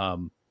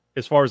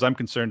 As far as I'm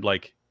concerned,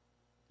 like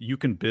you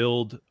can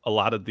build a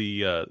lot of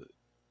the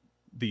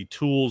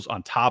tools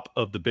on top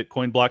of the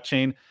Bitcoin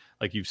blockchain,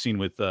 like you've seen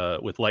with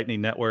Lightning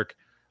Network.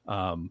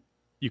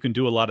 You can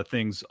do a lot of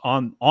things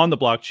on the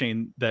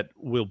blockchain that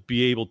will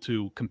be able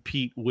to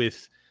compete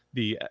with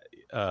the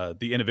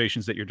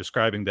innovations that you're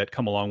describing that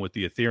come along with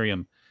the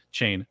Ethereum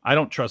chain. I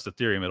don't trust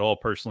Ethereum at all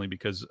personally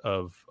because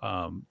of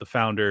the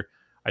founder.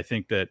 I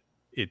think that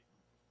it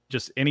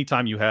just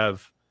anytime you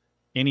have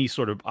any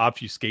sort of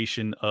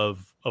obfuscation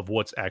of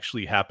what's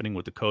actually happening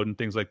with the code and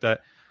things like that,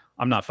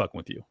 I'm not fucking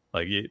with you.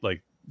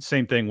 Like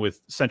same thing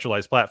with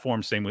centralized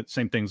platforms, same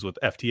things with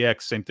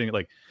FTX, same thing.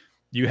 Like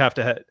you have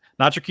to have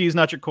not your keys,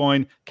 not your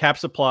coin, cap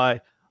supply.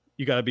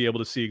 You got to be able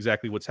to see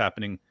exactly what's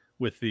happening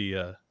with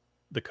the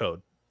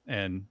code.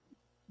 And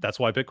that's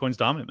why Bitcoin's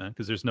dominant, man,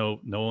 because there's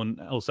no one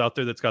else out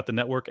there that's got the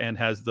network and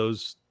has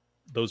those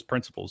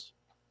principles.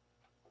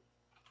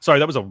 Sorry,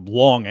 that was a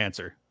long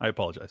answer. I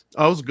apologize.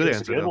 Oh, it was a good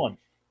answer. A good one.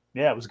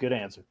 Yeah, it was a good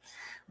answer.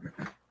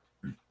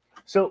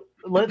 So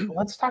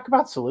let's talk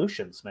about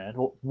solutions, man.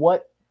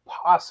 What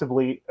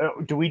possibly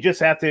do we just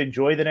have to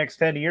enjoy the next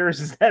 10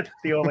 years? Is that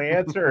the only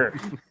answer?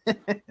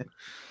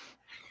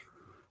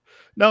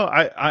 No,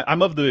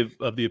 I'm of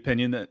the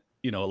opinion that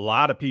a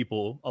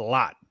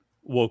lot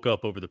woke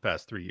up over the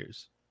past 3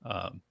 years.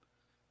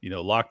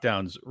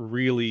 Lockdowns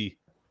really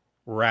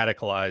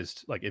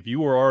radicalized. Like if you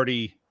were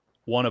already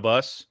one of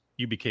us,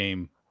 you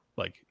became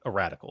like a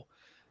radical.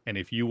 And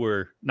if you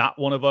were not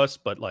one of us,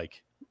 but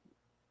like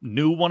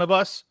knew one of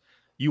us,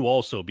 you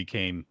also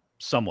became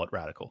somewhat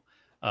radical.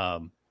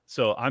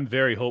 So I'm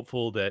very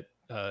hopeful that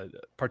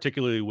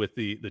particularly with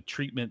the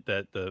treatment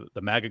that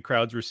the MAGA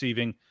crowd's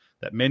receiving,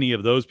 that many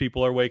of those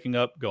people are waking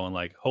up going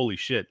like, holy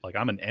shit, like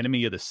I'm an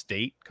enemy of the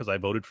state because I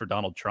voted for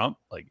Donald Trump.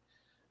 Like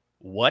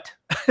what?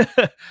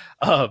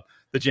 The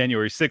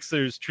January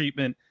 6ers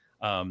treatment,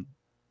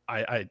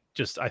 I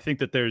think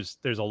that there's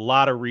a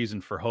lot of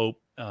reason for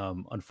hope.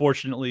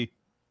 Unfortunately,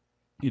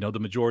 the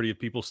majority of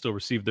people still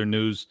receive their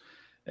news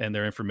and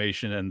their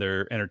information and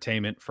their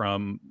entertainment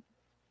from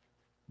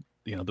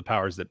the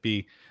powers that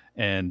be,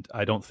 and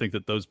I don't think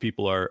that those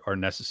people are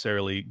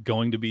necessarily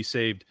going to be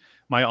saved.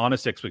 My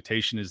honest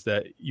expectation is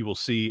that you will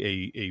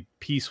see a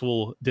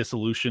peaceful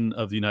dissolution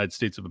of the United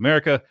States of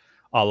America,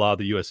 a la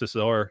the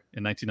USSR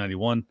in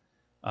 1991.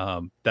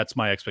 That's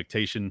my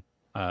expectation.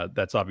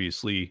 That's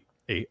obviously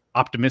a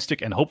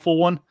optimistic and hopeful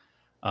one,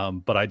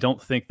 but I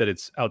don't think that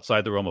it's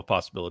outside the realm of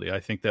possibility. I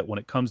think that when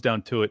it comes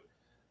down to it,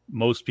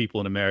 most people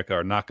in America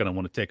are not going to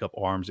want to take up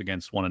arms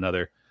against one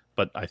another.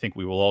 But I think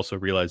we will also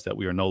realize that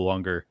we are no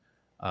longer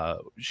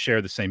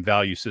share the same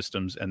value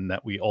systems, and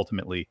that we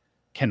ultimately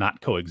cannot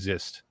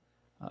coexist.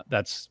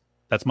 That's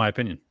my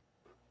opinion.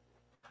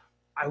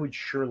 I would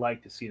sure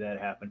like to see that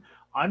happen.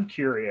 I'm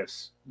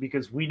curious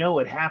because we know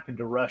what happened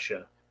to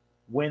Russia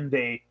when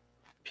they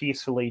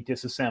peacefully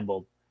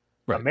disassembled.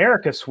 Right.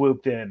 America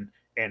swooped in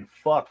and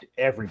fucked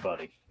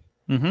everybody.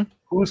 Mm-hmm.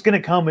 Who's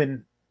going to come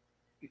and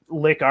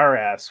lick our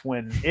ass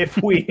if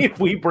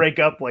we break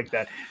up like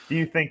that? Do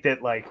you think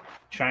that like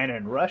China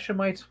and Russia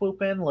might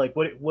swoop in? Like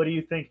what do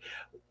you think?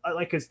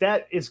 Like, because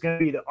that is going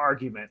to be the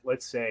argument,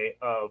 let's say,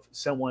 of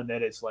someone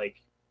that's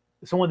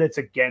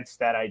against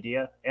that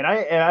idea, and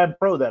I'm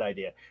pro that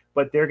idea,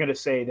 but they're going to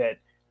say that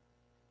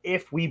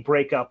if we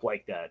break up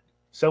like that,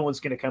 someone's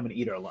going to come and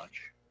eat our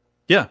lunch.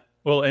 Yeah,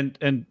 well,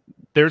 and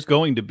there's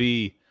going to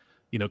be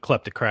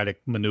kleptocratic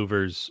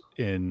maneuvers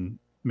in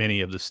many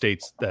of the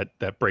states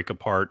that break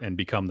apart and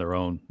become their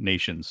own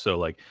nations. So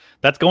like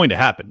that's going to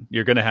happen.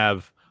 You're going to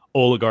have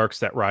oligarchs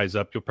that rise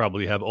up. You'll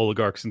probably have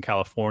oligarchs in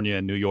California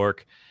and New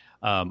York.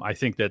 I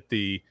think that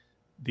the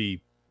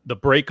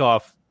break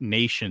off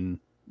nation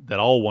that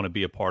all want to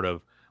be a part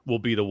of will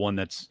be the one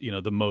that's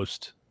the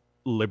most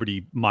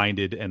liberty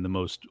minded and the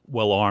most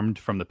well armed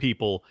from the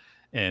people,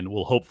 and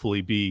will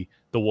hopefully be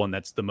the one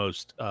that's the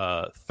most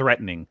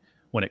threatening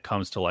when it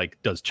comes to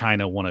like, does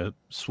China want to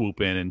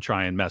swoop in and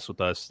try and mess with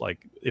us?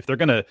 Like, if they're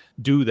going to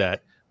do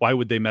that, why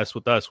would they mess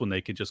with us when they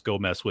could just go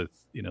mess with,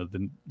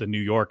 the New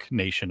York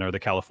nation or the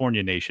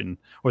California nation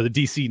or the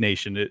DC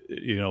nation?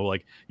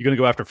 Like, you're going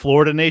to go after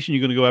Florida nation?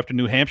 You're going to go after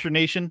New Hampshire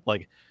nation?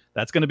 Like,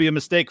 that's going to be a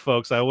mistake,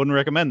 folks. I wouldn't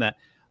recommend that.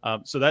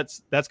 So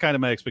that's kind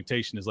of my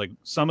expectation, is like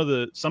some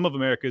of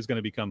America is going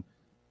to become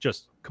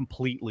just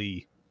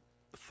completely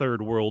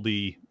third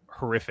worldy,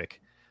 horrific.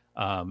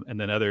 And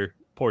then other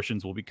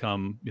portions will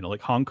become,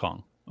 like Hong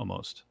Kong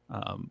almost,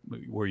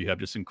 where you have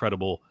just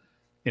incredible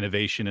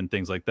innovation and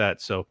things like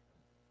that. So,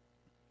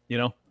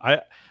 I'm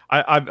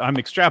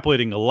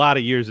extrapolating a lot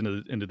of years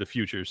into the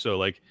future. So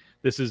like,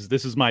 this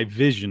is my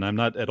vision. I'm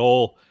not at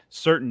all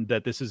certain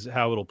that this is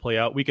how it'll play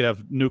out. We could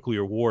have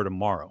nuclear war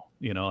tomorrow.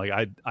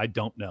 I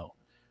don't know.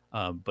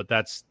 But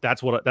that's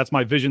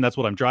my vision. That's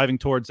what I'm driving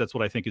towards. That's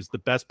what I think is the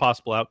best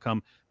possible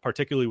outcome,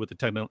 particularly with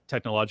the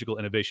technological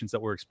innovations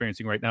that we're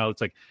experiencing right now.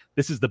 It's like,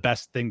 this is the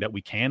best thing that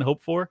we can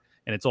hope for.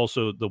 And it's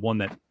also the one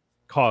that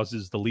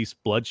causes the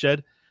least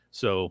bloodshed.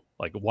 So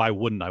like, why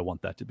wouldn't I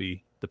want that to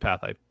be the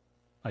path I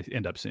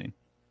end up seeing?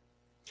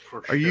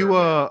 Are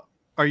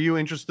you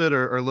interested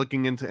or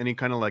looking into any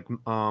kind of like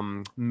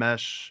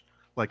mesh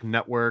like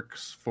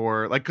networks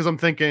for like, because I'm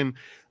thinking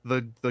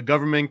the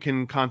government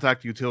can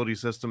contact the utility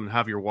system and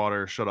have your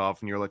water shut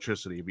off and your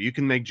electricity, but you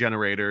can make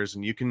generators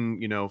and you can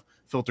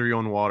filter your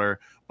own water.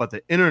 But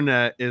the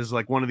internet is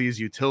like one of these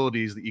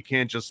utilities that you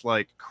can't just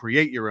like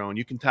create your own.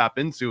 You can tap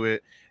into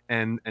it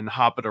and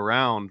hop it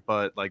around,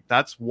 but like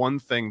that's one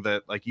thing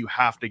that like you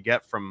have to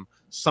get from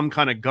some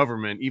kind of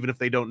government, even if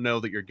they don't know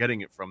that you're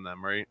getting it from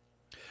them, right?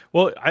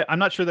 Well, I'm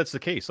not sure that's the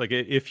case. Like,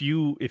 if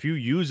you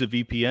use a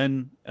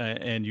VPN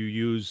and you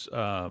use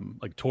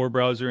like Tor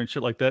browser and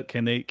shit like that,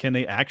 can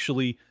they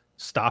actually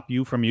stop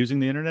you from using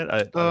the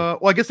internet? Well,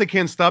 I guess they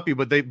can stop you,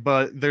 but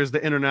there's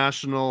the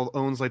international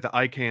owns like the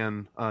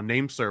ICANN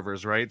name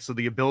servers, right? So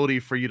the ability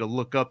for you to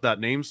look up that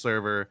name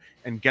server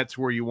and get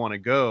to where you want to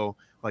go,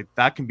 like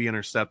that can be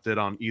intercepted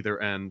on either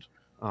end.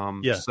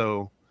 Yeah.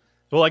 So,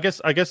 well, I guess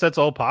that's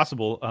all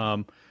possible.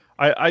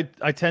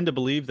 I tend to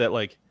believe that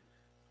like,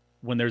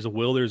 when there's a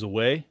will, there's a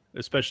way,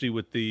 especially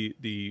with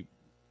the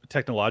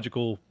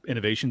technological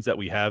innovations that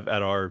we have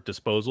at our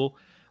disposal.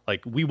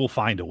 Like, we will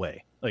find a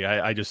way. Like,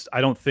 I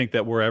don't think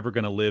that we're ever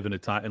going to live in a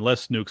time,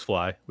 unless nukes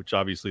fly, which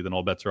obviously then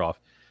all bets are off.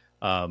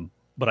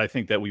 But I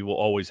think that we will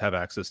always have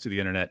access to the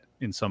internet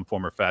in some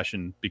form or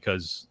fashion,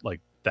 because like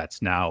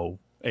that's now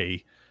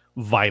a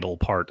vital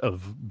part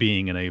of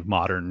being in a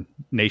modern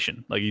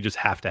nation. Like, you just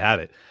have to have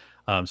it.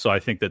 So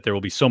I think that there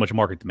will be so much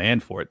market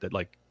demand for it that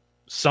like,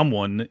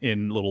 someone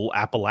in little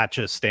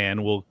Appalachia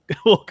Stan will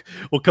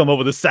come up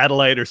with a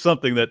satellite or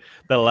something that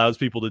allows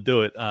people to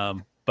do it.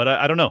 But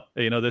I don't know.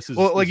 This is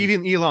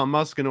even Elon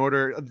Musk in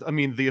order. I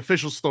mean, the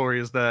official story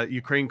is that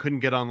Ukraine couldn't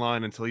get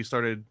online until he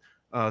started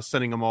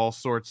sending them all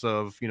sorts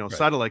of right.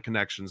 satellite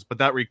connections. But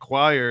that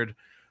required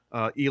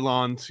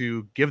Elon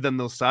to give them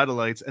those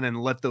satellites and then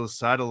let those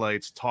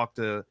satellites talk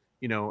to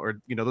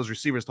those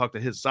receivers talk to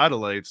his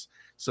satellites.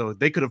 So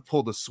they could have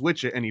pulled a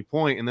switch at any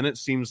point, and then it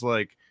seems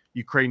like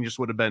Ukraine just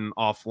would have been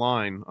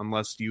offline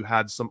unless you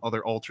had some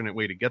other alternate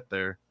way to get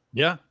there.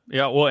 Yeah.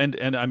 Well,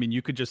 and I mean,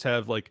 you could just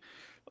have like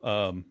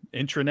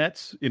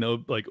intranets,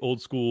 like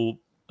old school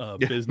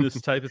business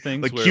type of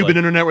things, like where, Cuban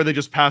internet, where they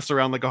just pass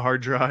around like a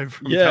hard drive.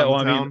 From town to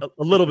I mean, town.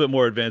 a little bit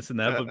more advanced than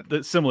that, but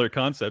the similar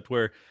concept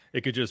where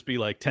it could just be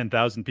like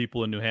 10,000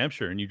 people in New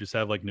Hampshire, and you just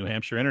have like New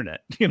Hampshire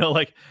internet.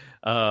 Like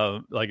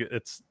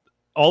it's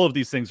all of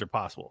these things are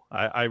possible.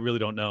 I really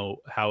don't know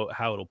how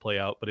it'll play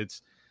out, but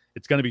it's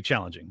going to be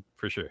challenging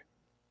for sure.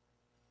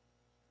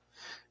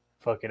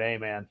 Fucking A,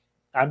 man.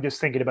 I'm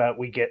just thinking about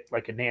we get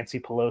like a Nancy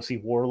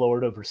Pelosi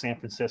warlord over San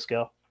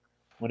Francisco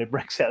when it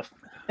breaks out.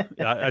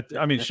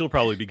 I mean, she'll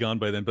probably be gone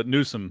by then, but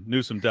Newsom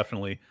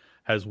definitely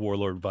has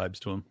warlord vibes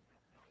to him.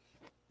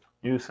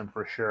 Newsom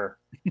for sure.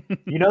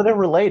 They're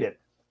related.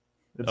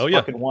 It's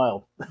fucking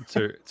wild.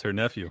 It's her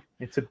nephew.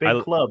 It's a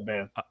big club,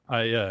 man.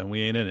 And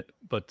we ain't in it,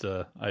 but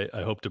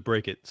I hope to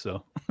break it.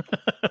 So.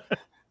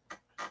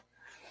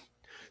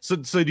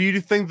 So do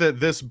you think that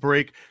this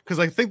break, because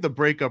I think the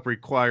breakup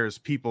requires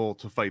people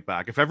to fight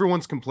back. If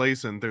everyone's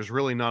complacent, there's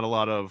really not a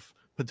lot of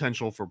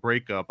potential for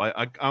breakup.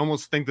 I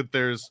almost think that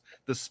there's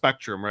the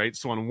spectrum, right?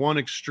 So on one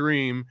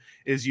extreme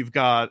is you've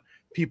got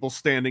people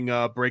standing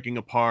up, breaking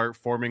apart,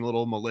 forming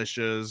little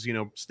militias,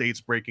 states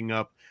breaking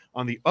up.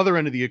 On the other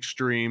end of the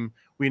extreme,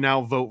 we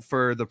now vote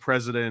for the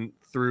president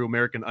through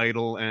American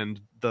Idol and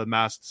the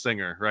Masked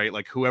Singer, right?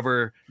 Like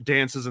whoever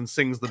dances and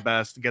sings the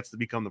best gets to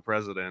become the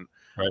president.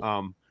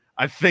 Right.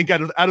 I think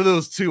out of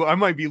those two, I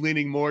might be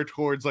leaning more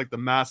towards like the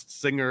Masked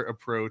Singer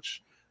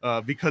approach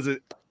because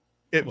it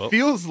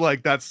feels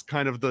like that's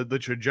kind of the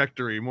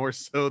trajectory more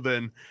so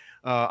than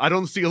I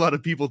don't see a lot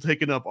of people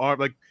taking up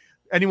like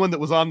anyone that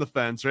was on the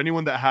fence or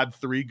anyone that had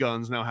 3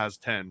 guns now has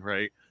 10,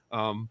 right?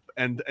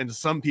 And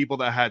some people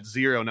that had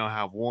 0 now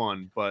have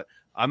 1, but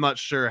I'm not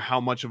sure how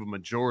much of a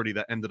majority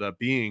that ended up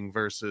being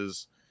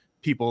versus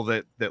people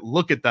that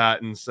look at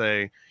that and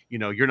say,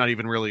 you're not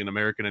even really an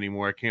American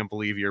anymore. I can't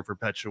believe you're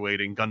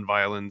perpetuating gun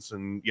violence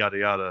and yada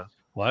yada.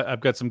 Well, I've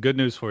got some good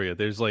news for you.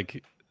 There's I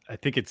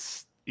think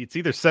it's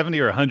either 70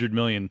 or 100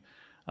 million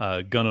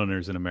gun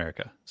owners in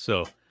America.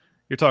 So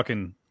you're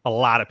talking a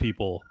lot of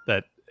people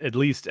that at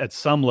least at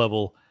some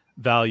level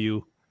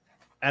value,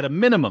 at a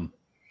minimum,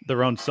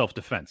 their own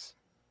self-defense.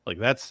 Like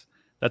that's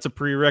a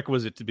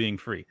prerequisite to being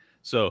free.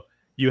 So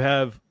you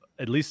have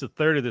at least a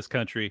third of this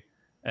country,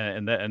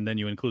 and then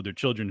you include their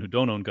children who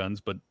don't own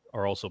guns but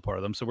are also part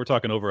of them. So we're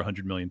talking over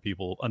 100 million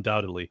people,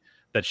 undoubtedly,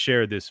 that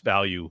share this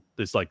value,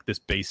 this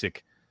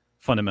basic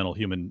fundamental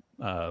human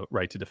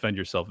right to defend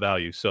yourself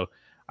value. So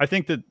I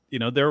think that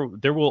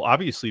there will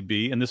obviously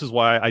be, and this is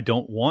why I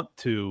don't want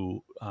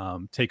to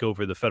take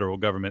over the federal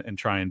government and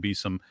try and be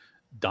some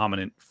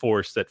dominant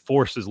force that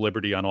forces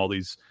liberty on all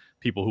these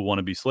people who want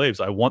to be slaves.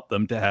 I want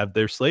them to have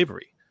their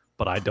slavery,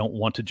 but I don't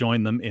want to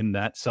join them in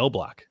that cell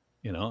block.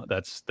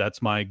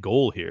 That's my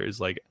goal here,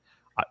 is like,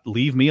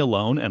 leave me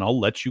alone and I'll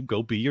let you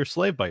go be your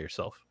slave by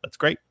yourself. That's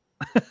great.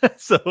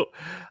 So,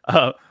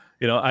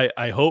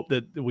 I hope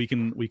that we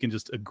can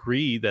just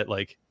agree that,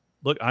 like,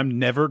 look, I'm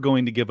never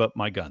going to give up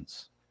my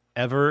guns,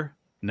 ever,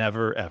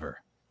 never,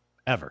 ever,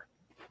 ever.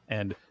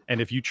 And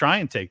if you try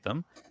and take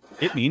them,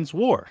 it means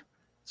war.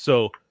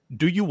 So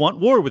do you want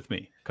war with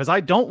me? Because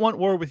I don't want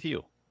war with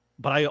you,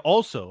 but I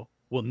also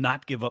will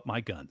not give up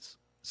my guns.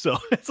 So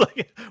it's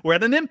like we're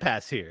at an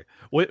impasse here.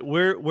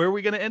 Where are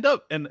we going to end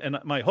up? And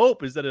my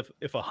hope is that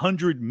if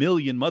 100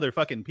 million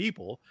motherfucking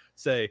people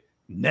say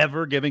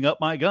never giving up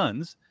my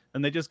guns,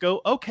 and they just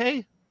go,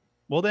 okay,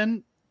 well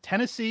then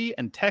Tennessee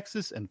and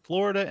Texas and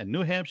Florida and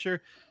New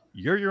Hampshire,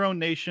 you're your own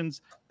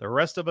nations. The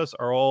rest of us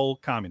are all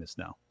communists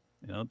now.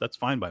 That's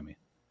fine by me.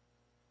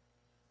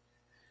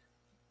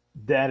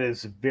 That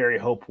is a very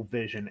hopeful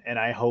vision, and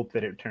I hope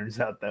that it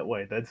turns out that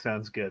way. That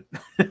sounds good.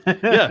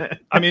 Yeah,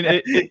 I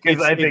mean, because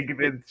I think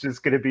it's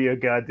just going to be a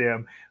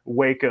goddamn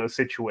Waco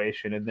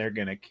situation, and they're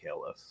going to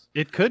kill us.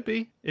 It could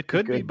be,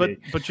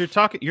 but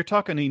you're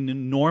talking an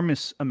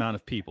enormous amount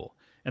of people,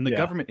 and the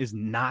government is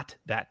not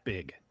that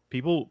big.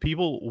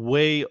 People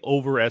way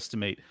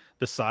overestimate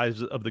the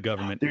size of the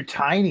government. They're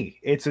tiny.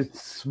 It's a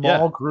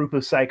small group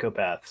of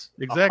psychopaths.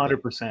 Exactly.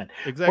 100%.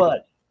 Exactly.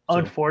 But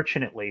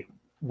unfortunately,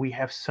 we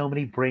have so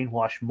many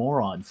brainwashed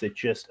morons that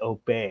just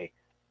obey.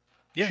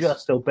 Yes.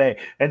 Just obey.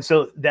 And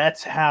so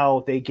that's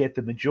how they get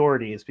the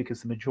majority, is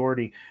because the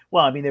majority,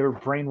 well, I mean, they were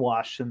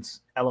brainwashed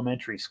since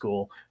elementary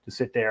school to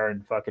sit there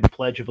and fucking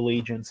pledge of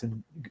allegiance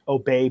and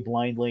obey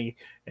blindly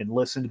and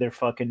listen to their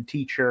fucking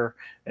teacher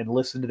and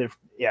listen to their,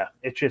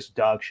 it's just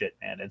dog shit,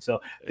 man. And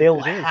so they'll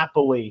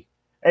happily,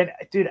 and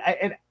dude,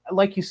 and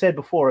like you said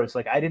before, it's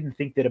like, I didn't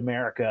think that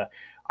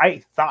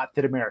I thought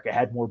that America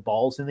had more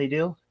balls than they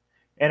do.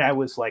 And I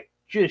was like,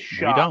 just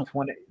shocked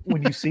when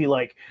you see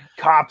like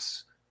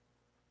cops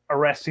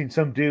arresting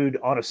some dude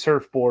on a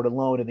surfboard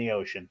alone in the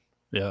ocean.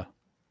 Yeah,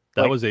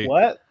 that was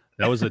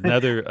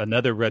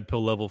another red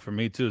pill level for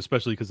me too,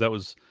 especially because that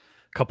was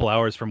a couple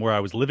hours from where I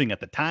was living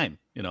at the time.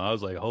 I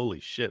was like, holy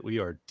shit, we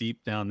are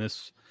deep down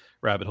this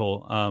rabbit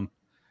hole.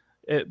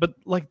 But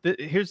like,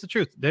 here's the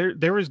truth: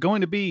 there is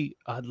going to be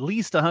at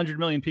least 100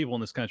 million people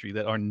in this country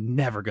that are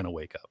never going to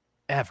wake up,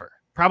 ever.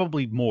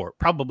 Probably more,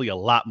 probably a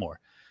lot more.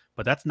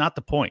 But that's not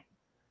the point.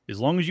 As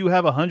long as you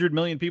have 100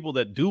 million people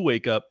that do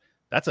wake up,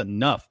 that's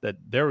enough. That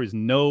there is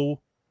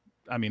no,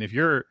 I mean, if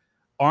you're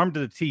armed to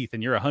the teeth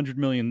and you're 100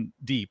 million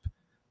deep,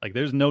 like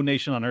there's no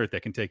nation on earth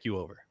that can take you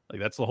over. Like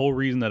that's the whole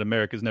reason that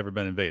America's never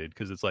been invaded,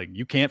 because it's like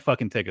you can't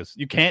fucking take us.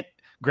 You can't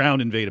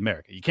ground invade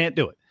America. You can't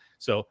do it.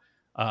 So,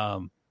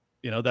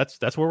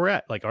 that's where we're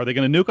at. Like, are they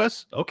going to nuke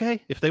us?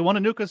 Okay, if they want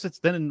to nuke us, it's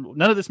then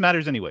none of this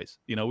matters anyways.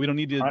 We don't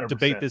need to 100%.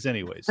 debate this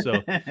anyways. So,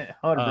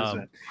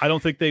 100%. I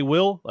don't think they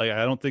will. Like,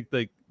 I don't think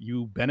that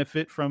you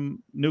benefit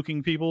from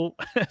nuking people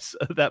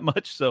that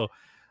much. So,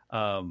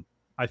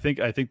 I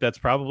think that's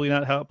probably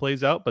not how it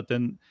plays out. But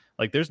then,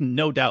 like, there's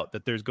no doubt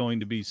that there's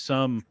going to be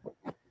some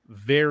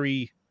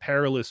very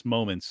perilous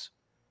moments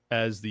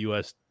as the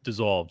U.S.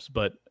 dissolves.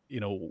 But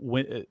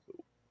when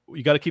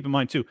you got to keep in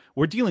mind too,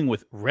 we're dealing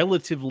with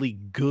relatively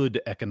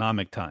good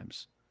economic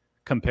times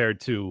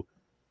compared to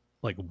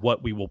like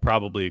what we will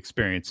probably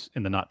experience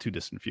in the not too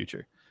distant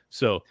future.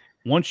 So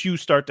once you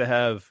start to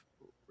have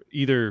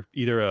either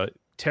a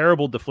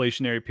terrible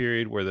deflationary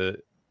period where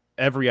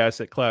every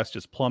asset class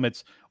just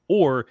plummets,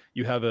 or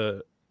you have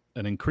an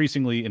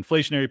increasingly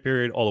inflationary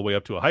period all the way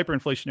up to a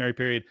hyperinflationary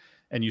period,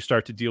 and you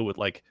start to deal with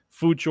like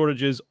food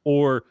shortages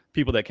or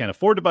people that can't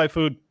afford to buy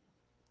food,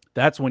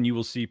 that's when you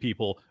will see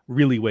people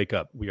really wake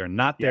up. We are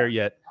not there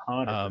yet.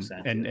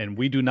 100%, and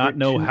we do not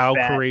know how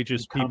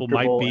courageous people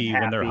might be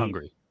when they're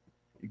hungry.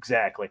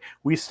 Exactly.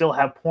 We still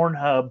have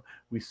Pornhub.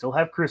 We still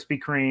have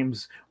Krispy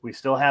Kremes. We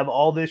still have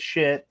all this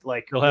shit.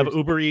 Like we'll have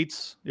Uber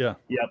Eats. Yeah.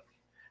 Yep.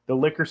 The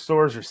liquor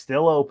stores are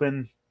still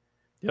open.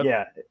 Yep.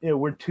 Yeah.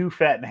 We're too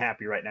fat and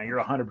happy right now.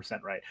 You're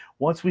 100% right.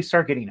 Once we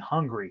start getting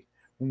hungry,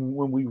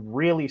 when we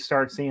really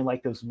start seeing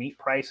like those meat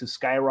prices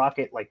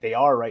skyrocket like they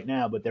are right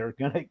now, but they're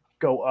going to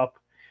go up.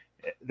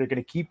 They're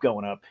going to keep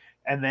going up.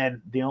 And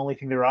then the only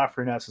thing they're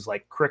offering us is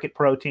like cricket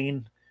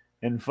protein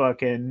and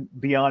fucking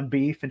Beyond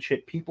Beef and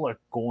shit. People are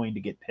going to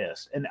get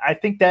pissed. And I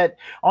think that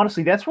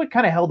honestly, that's what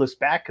kind of held us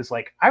back. Cause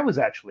like, I was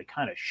actually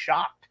kind of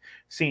shocked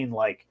seeing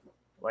like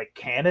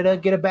Canada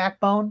get a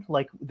backbone,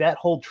 like that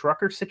whole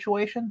trucker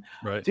situation.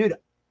 Right. Dude,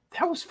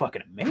 that was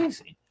fucking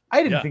amazing.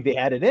 I didn't think they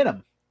had it in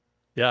them.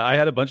 Yeah. I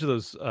had a bunch of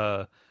those,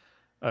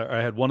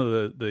 I had one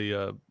of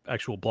the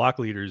actual block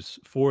leaders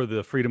for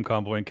the Freedom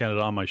Convoy in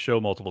Canada on my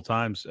show multiple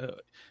times.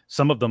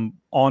 Some of them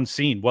on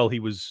scene while he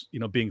was,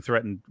 being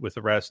threatened with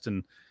arrest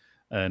and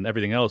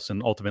everything else.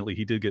 And ultimately,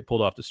 he did get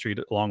pulled off the street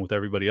along with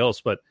everybody else.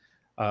 But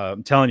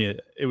I'm telling you,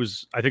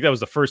 I think that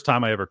was the first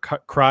time I ever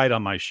cried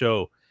on my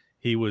show.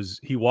 He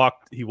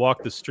walked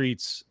the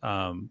streets,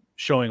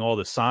 showing all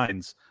the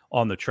signs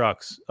on the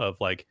trucks of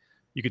like.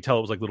 You could tell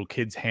it was like little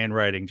kids'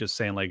 handwriting, just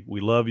saying like,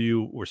 "We love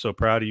you. We're so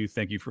proud of you.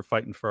 Thank you for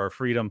fighting for our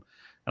freedom."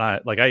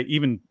 And I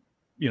even,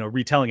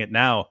 retelling it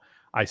now,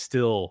 I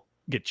still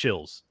get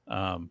chills.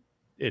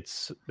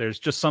 There's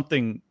just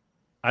something.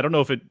 I don't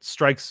know if it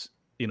strikes,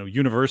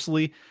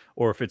 universally,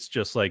 or if it's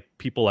just like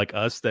people like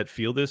us that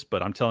feel this.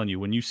 But I'm telling you,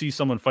 when you see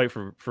someone fight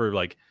for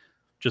like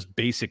just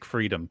basic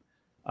freedom,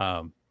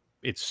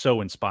 it's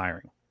so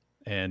inspiring.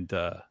 And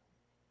I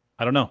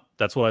don't know.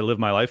 That's what I live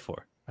my life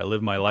for. I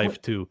live my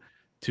life to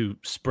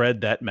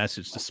spread that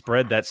message, to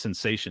spread that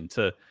sensation,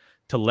 to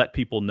let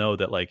people know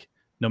that like,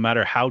 no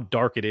matter how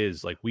dark it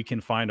is, like we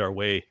can find our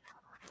way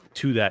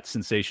to that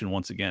sensation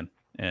once again.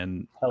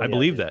 And I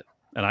believe that,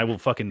 and I will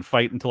fucking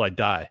fight until I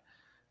die.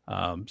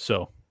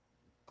 So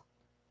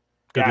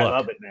good luck. I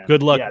love it, man.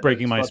 Good luck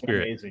breaking my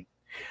spirit. Amazing.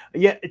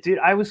 Yeah, dude,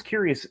 I was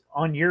curious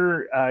on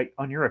your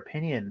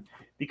opinion,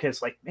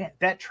 because like, man,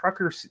 that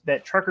trucker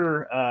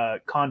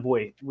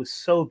convoy was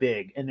so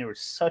big, and there was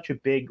such a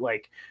big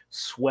like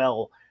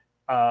swell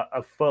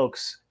of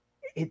folks.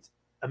 It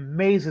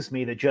amazes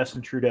me that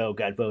Justin Trudeau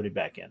got voted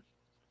back in.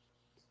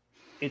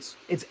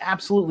 It's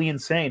absolutely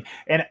insane,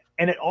 and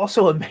it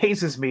also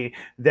amazes me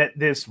that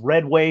this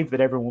red wave that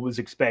everyone was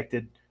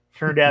expected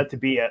turned out to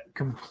be a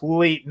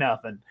complete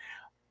nothing.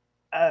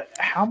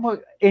 How much,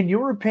 in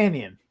your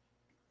opinion,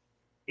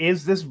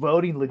 is this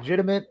voting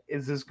legitimate?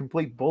 Is this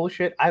complete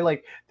bullshit?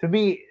 To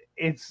me,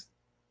 it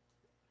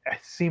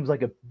seems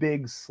like a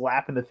big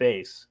slap in the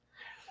face.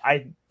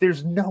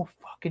 There's no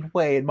fucking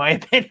way, in my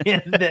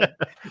opinion, that.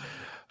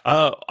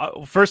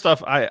 First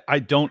off, I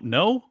don't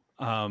know.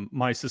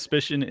 My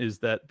suspicion is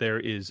that there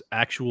is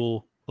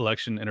actual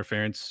election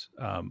interference.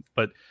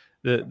 But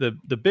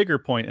the bigger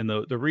point, and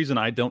the reason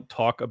I don't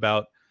talk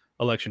about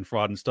election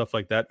fraud and stuff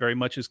like that very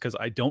much, is because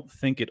I don't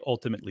think it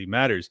ultimately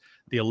matters.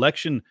 The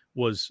election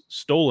was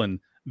stolen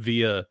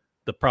via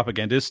the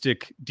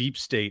propagandistic deep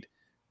state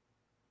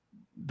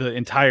the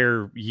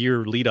entire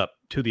year lead up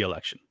to the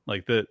election.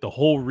 Like the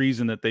whole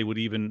reason that they would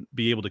even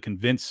be able to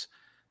convince,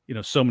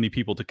 so many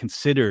people to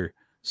consider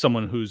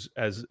someone who's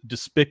as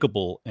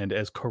despicable and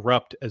as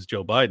corrupt as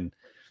Joe Biden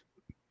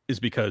is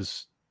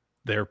because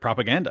they're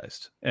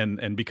propagandized,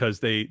 and because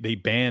they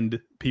banned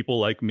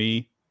people like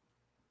me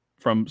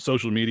from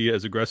social media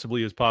as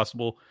aggressively as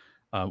possible.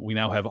 We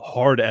now have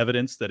hard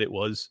evidence that it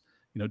was,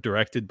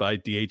 directed by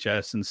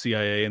DHS and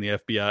CIA and the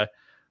FBI.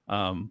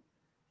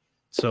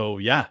 So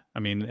yeah, I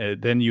mean,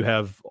 then you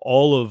have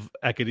all of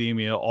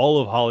academia,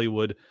 all of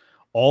Hollywood,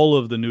 all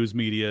of the news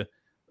media,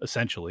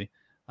 essentially,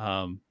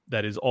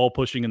 that is all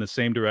pushing in the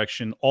same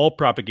direction, all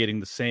propagating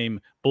the same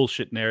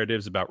bullshit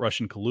narratives about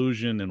Russian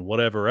collusion and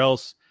whatever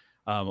else,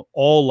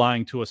 all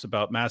lying to us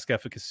about mask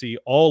efficacy,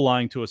 all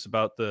lying to us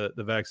about the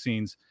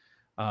vaccines.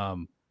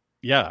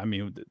 Yeah, I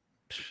mean,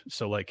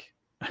 so like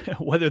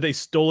whether they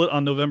stole it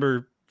on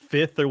November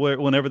 5th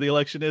or whenever the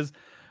election is,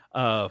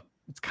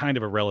 it's kind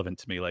of irrelevant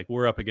to me. Like,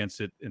 we're up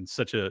against it in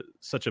such a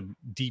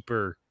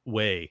deeper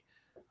way,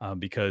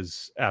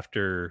 because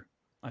after,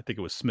 I think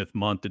it was Smith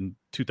Month in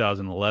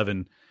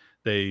 2011,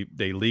 they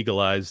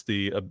legalized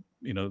the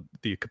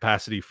the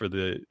capacity for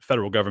the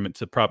federal government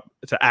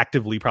to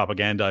actively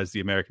propagandize the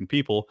American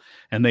people,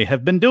 and they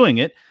have been doing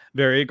it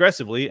very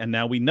aggressively. And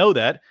now we know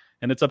that,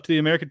 and it's up to the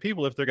American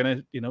people if they're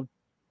going to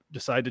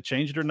decide to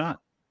change it or not.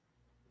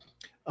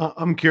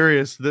 I'm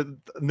curious that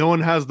no one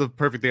has the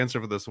perfect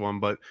answer for this one,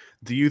 but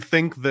do you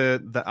think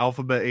that the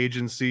alphabet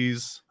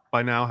agencies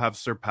by now have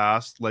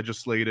surpassed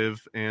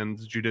legislative and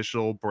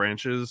judicial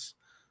branches?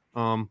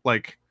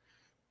 Like,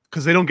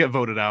 because they don't get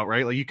voted out,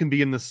 right? Like, you can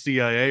be in the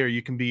CIA or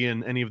you can be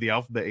in any of the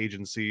alphabet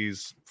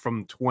agencies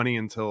from 20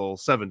 until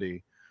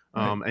 70,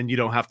 right. And you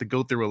don't have to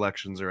go through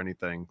elections or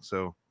anything.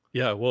 So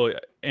yeah, well,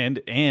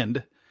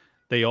 and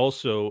they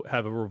also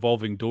have a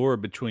revolving door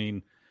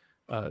between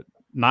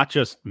not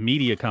just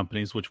media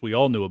companies, which we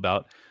all knew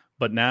about,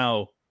 but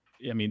now,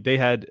 I mean, they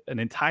had an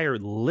entire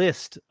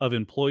list of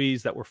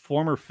employees that were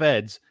former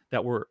feds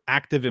that were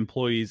active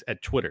employees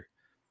at Twitter.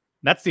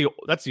 That's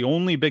the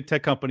only big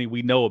tech company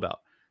we know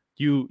about.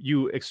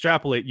 You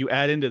extrapolate, you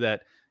add into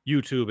that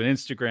YouTube and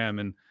Instagram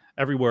and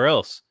everywhere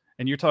else,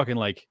 and you're talking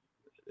like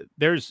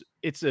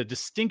it's a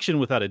distinction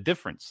without a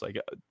difference. Like,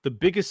 the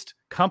biggest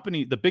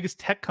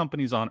tech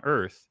companies on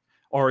earth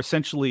are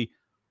essentially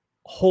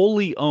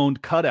wholly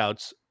owned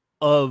cutouts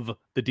of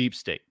the deep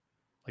state.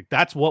 Like,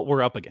 that's what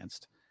we're up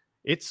against.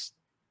 It's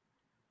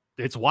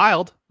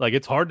wild. Like,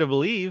 it's hard to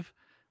believe,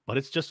 but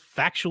it's just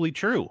factually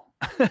true.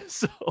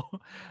 So,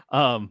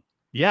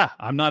 yeah,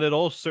 I'm not at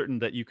all certain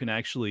that you can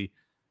actually,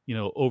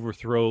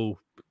 overthrow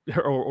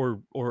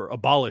or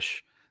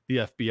abolish the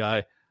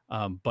FBI.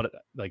 But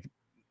like,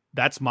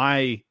 that's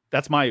my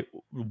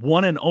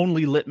one and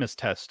only litmus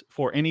test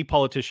for any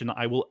politician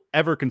I will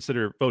ever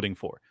consider voting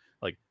for.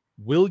 Like,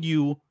 will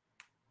you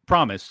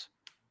promise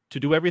to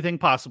do everything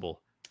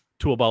possible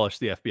to abolish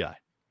the FBI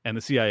and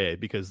the CIA,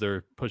 because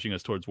they're pushing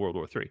us towards World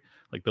War III?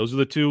 Like, those are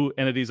the two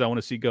entities I want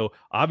to see go.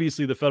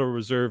 Obviously, the Federal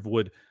Reserve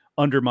would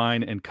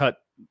undermine and cut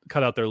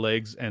out their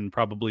legs and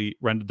probably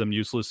render them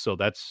useless. So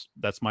that's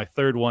my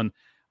third one.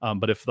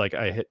 But if like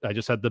I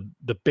just had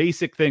the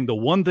basic thing, the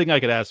one thing I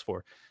could ask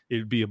for, it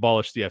would be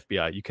abolish the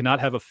FBI. You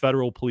cannot have a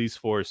federal police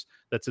force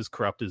that's as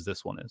corrupt as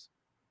this one is.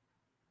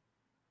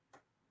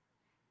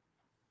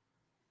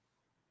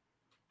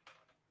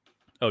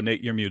 Oh,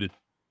 Nate, you're muted.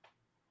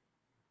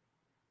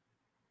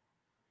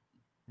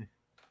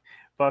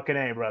 Fucking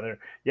A, brother.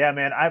 Yeah,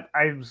 man.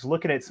 I was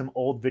looking at some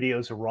old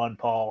videos of Ron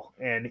Paul,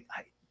 and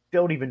I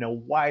don't even know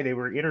why they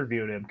were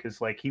interviewing him,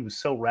 because like, he was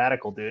so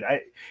radical, dude.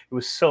 It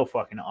was so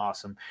fucking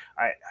awesome.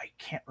 I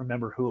can't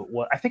remember who it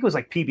was. I think it was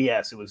like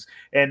PBS. It was,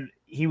 and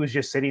he was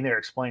just sitting there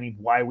explaining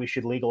why we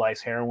should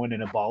legalize heroin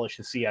and abolish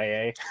the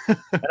CIA.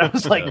 And I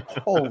was like,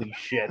 holy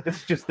shit, this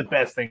is just the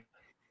best thing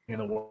in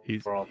the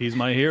world. He's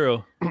my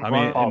hero. I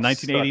mean, in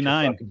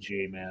 1989,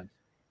 G, man.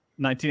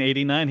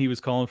 1989, he was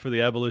calling for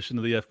the abolition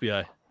of the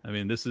FBI. I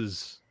mean, this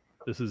is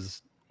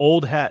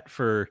old hat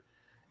for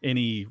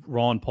any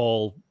Ron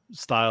Paul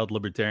styled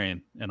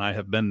libertarian, and I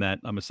have been that.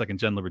 I'm a second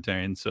gen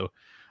libertarian, so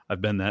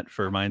I've been that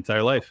for my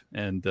entire life.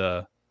 And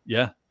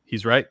yeah,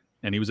 he's right,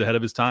 and he was ahead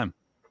of his time,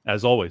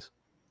 as always.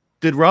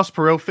 Did Ross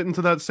Perot fit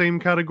into that same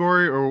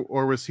category,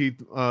 or was he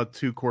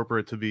too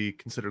corporate to be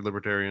considered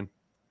libertarian?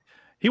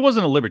 He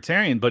wasn't a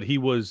libertarian, but he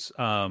was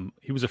a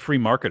free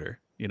marketer.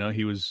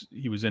 He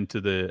was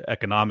into the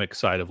economic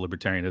side of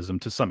libertarianism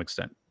to some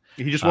extent.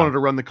 He just wanted to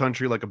run the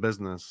country like a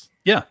business.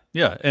 Yeah.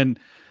 And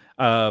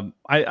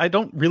I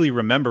don't really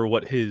remember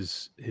what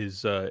his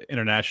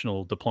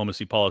international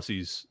diplomacy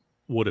policies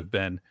would have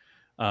been.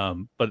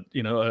 But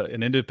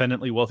an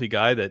independently wealthy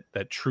guy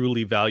that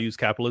truly values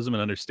capitalism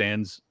and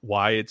understands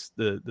why it's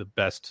the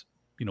best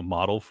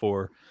model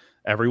for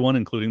everyone,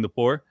 including the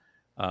poor.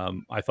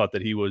 I thought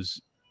that he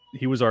was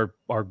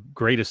our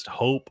greatest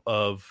hope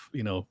of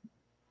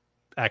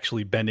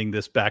actually bending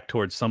this back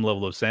towards some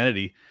level of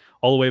sanity.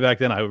 All the way back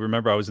then, I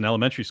remember I was in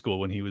elementary school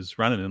when he was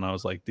running, and I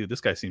was like, dude,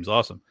 this guy seems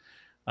awesome.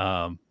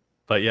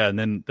 But yeah, and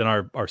then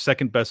our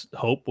second best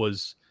hope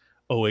was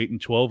 08 and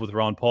 12 with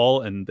Ron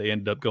Paul, and they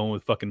ended up going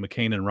with fucking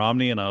McCain and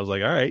Romney, and I was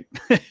like, all right,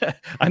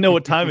 I know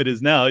what time it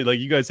is now. Like,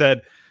 you guys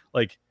had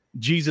like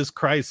Jesus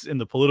Christ in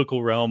the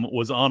political realm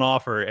was on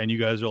offer, and you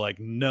guys are like,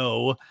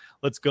 no,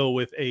 let's go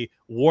with a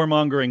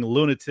warmongering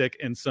lunatic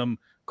and some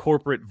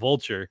corporate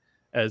vulture.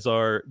 as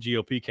our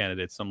GOP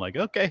candidates. I'm like,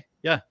 okay,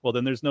 yeah, well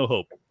then there's no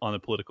hope on the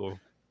political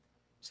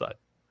side.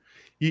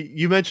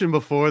 You mentioned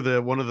before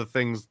that one of the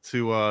things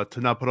to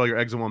not put all your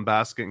eggs in one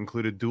basket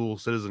included dual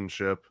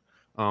citizenship.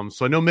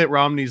 So I know Mitt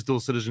Romney's dual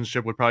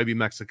citizenship would probably be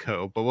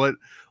Mexico, but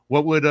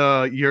what would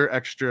your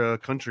extra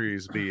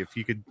countries be if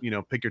you could,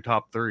 pick your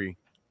top 3?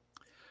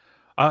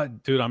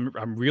 Dude,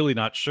 I'm really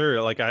not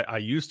sure. Like I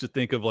used to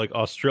think of like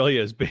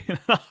Australia as being an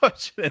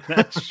option, and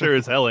that sure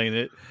as hell ain't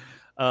it.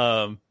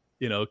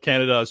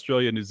 Canada,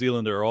 Australia, New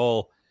Zealand are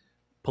all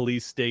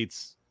police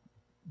states,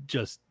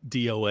 just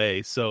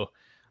DOA. So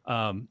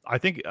I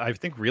think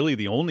really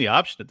the only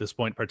option at this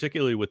point,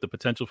 particularly with the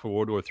potential for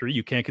World War III,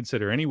 you can't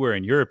consider anywhere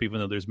in Europe, even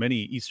though there's many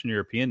Eastern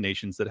European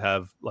nations that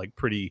have like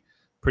pretty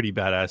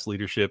badass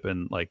leadership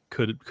and like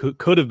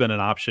could have been an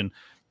option.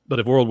 But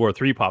if World War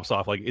III pops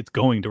off, like it's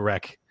going to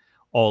wreck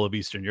all of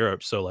Eastern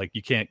Europe. So like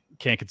you can't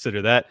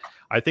consider that.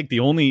 I think the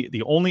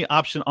only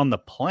option on the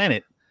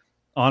planet,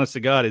 honest to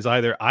God, is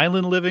either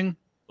island living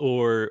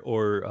or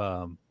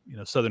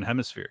Southern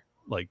Hemisphere,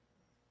 like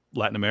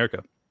Latin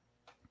America.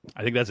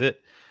 I think that's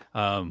it.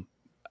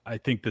 I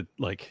think that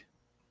like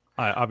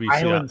I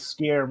obviously islands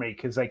scare me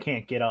because I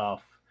can't get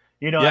off.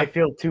 Yeah. I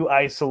feel too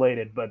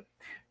isolated. But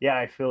yeah,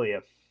 I feel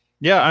you.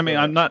 Yeah, I mean,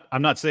 I'm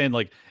not saying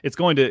like it's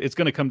going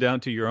to come down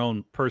to your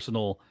own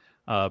personal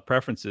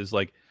preferences.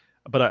 Like,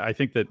 but I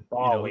think that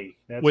Bali,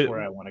 that's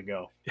where I want to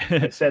go.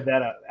 I said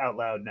that out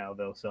loud now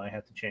though, so I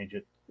have to change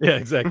it. Yeah,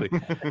 exactly.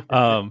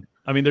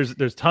 I mean,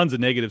 there's tons of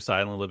negative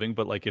side island living,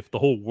 but like if the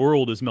whole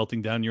world is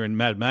melting down, you're in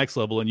Mad Max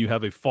level, and you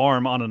have a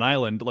farm on an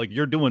island, like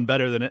you're doing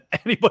better than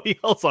anybody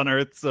else on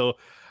Earth. So,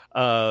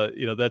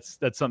 that's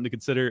something to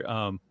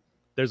consider.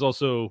 There's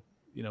also,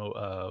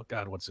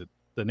 God, what's it?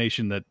 The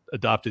nation that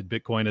adopted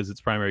Bitcoin as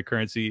its primary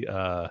currency.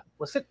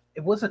 Was it?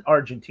 It wasn't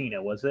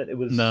Argentina, was it? It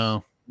was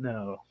no.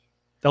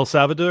 El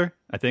Salvador,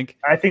 I think.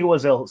 I think it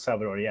was El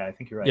Salvador. Yeah, I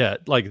think you're right. Yeah,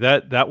 like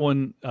that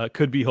one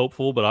could be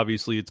hopeful, but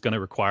obviously it's going to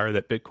require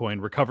that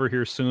Bitcoin recover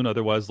here soon.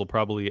 Otherwise, they'll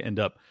probably end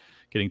up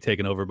getting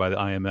taken over by the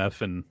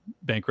IMF and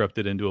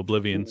bankrupted into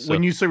oblivion. So,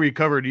 when you say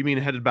recover, do you mean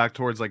headed back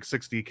towards like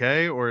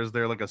 60K, or is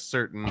there like a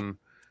certain?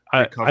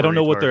 I don't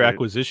know what their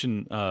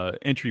acquisition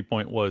entry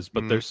point was,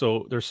 but they're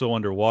so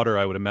underwater.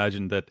 I would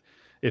imagine that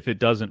if it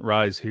doesn't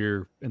rise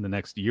here in the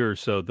next year or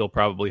so, they'll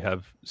probably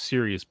have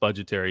serious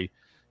budgetary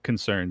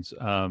concerns.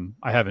 I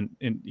haven't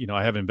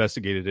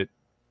investigated it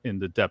in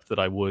the depth that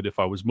I would if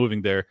I was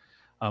moving there.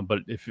 But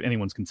if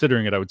anyone's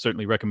considering it, I would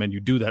certainly recommend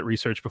you do that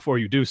research before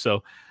you do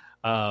so.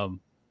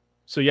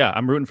 So yeah,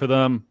 I'm rooting for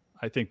them.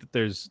 I think that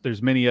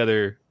there's many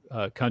other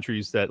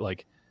countries that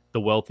like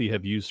the wealthy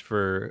have used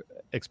for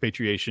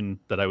expatriation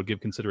that I would give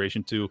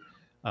consideration to.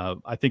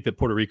 I think that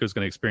Puerto Rico is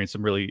going to experience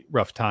some really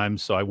rough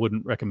times, so I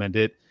wouldn't recommend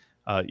it.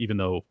 Even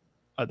though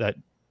that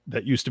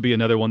used to be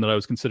another one that I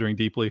was considering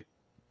deeply.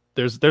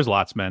 There's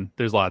lots, man.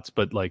 There's lots,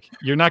 but like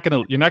you're not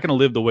gonna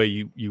live the way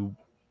you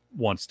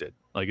once did.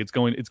 Like it's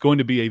going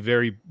to be a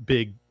very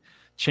big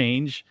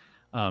change.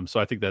 So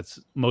I think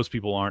most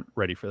people aren't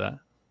ready for that.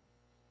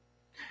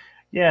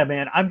 Yeah,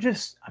 man. I'm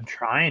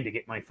trying to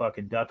get my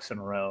fucking ducks in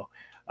a row.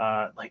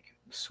 Like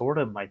sort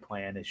of my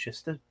plan is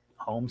just a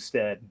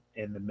homestead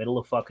in the middle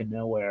of fucking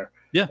nowhere.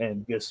 Yeah,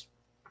 and just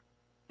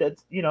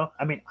that's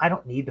I mean, I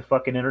don't need the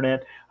fucking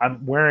internet.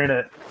 I'm wearing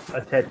a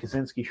Ted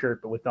Kaczynski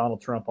shirt, but with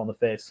Donald Trump on the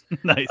face.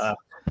 Nice.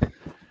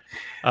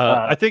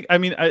 I think. I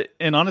mean,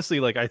 and honestly,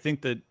 like I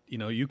think that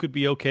you could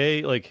be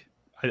okay. Like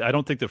I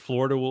don't think that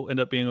Florida will end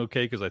up being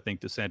okay because I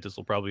think DeSantis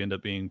will probably end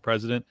up being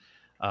president.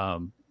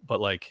 But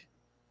like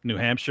New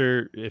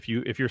Hampshire, if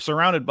you're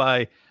surrounded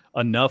by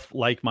enough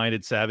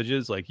like-minded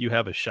savages, like you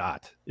have a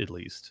shot at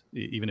least,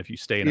 even if you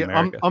stay in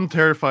America. I'm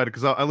terrified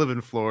because I live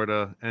in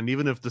Florida, and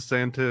even if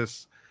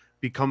DeSantis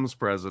becomes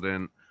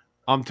president,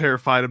 I'm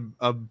terrified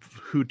of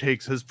who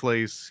takes his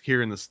place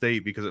here in the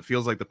state, because it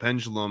feels like the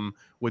pendulum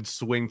would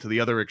swing to the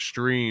other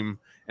extreme,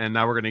 and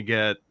now we're going to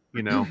get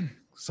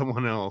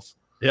someone else.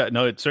 Yeah,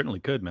 no, it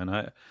certainly could,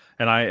 man.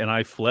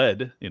 I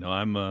fled.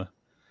 I'm a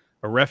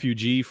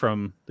refugee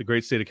from the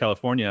great state of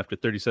California after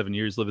 37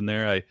 years living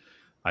there.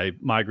 I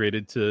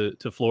migrated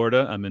to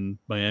Florida. I'm in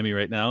Miami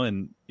right now,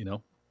 and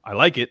I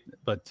like it,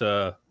 but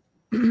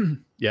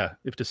yeah,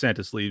 if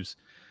DeSantis leaves,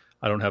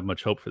 I don't have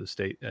much hope for the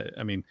state.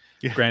 I mean,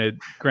 yeah.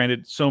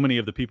 Granted, so many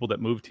of the people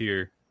that moved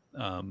here,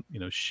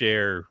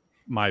 share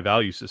my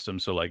value system.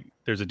 So like,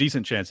 there's a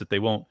decent chance that they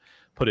won't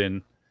put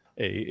in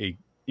a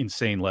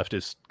insane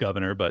leftist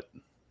governor, but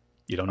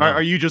you don't know.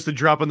 Are you just a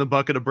drop in the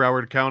bucket of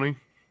Broward County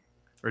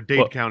or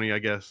Dade County, I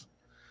guess?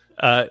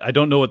 I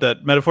don't know what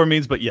that metaphor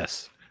means, but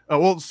yes.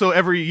 Well, so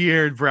every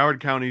year Broward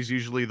County is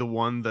usually the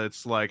one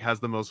that's like has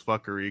the most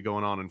fuckery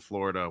going on in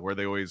Florida, where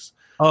they always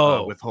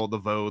withhold the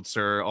votes,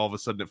 or all of a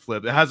sudden it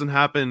flipped. It hasn't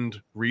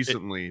happened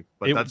recently,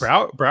 but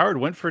Broward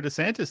went for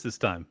DeSantis this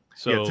time.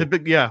 So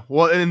yeah.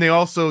 Well, and they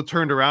also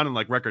turned around in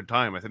like record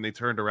time. I think they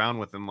turned around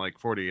within like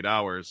 48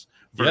 hours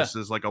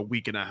versus like a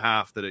week and a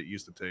half that it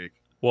used to take.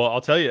 Well,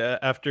 I'll tell you,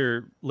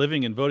 after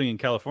living and voting in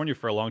California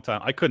for a long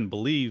time, I couldn't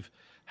believe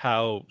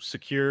how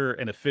secure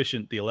and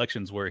efficient the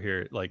elections were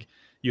here. Like,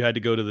 You had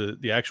to go to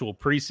the actual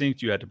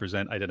precinct. You had to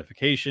present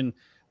identification.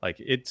 Like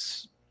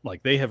it's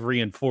like they have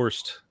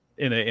reinforced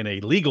in a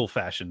legal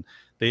fashion.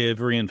 They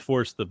have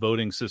reinforced the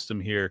voting system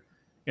here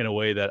in a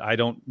way that I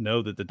don't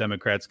know that the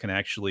Democrats can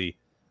actually,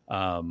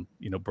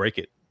 break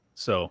it.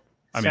 So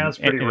I mean, sounds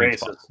pretty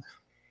racist.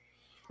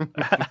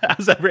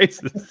 How's that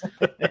racist?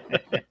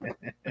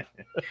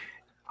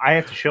 I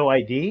have to show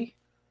ID.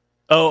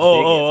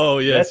 Oh,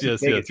 yes,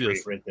 That's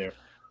yes, right there.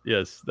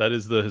 Yes, that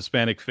is the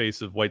Hispanic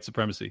face of white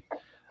supremacy.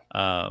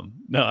 No,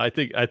 I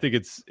think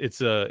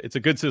it's a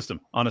good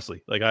system,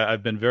 honestly. Like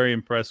I've been very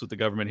impressed with the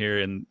government here,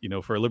 and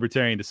for a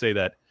libertarian to say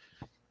that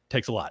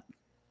takes a lot.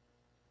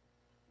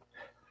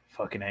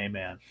 Fucking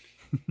amen.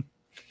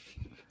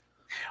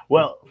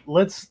 Well,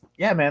 let's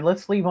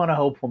leave on a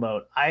hopeful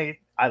note. I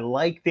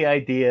like the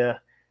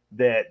idea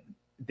that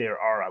there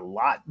are a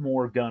lot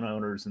more gun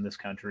owners in this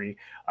country.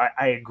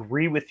 I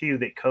agree with you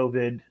that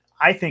COVID,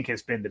 I think,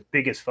 has been the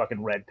biggest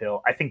fucking red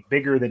pill. I think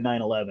bigger than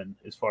 9/11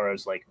 as far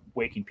as like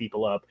waking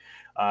people up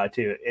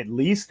to at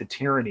least the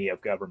tyranny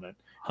of government.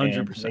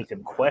 100%. Make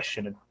them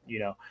question it,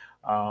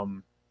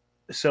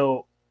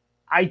 So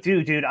I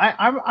do, dude.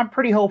 I'm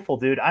pretty hopeful,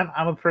 dude.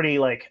 I'm a pretty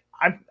like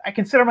I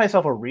consider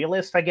myself a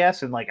realist, I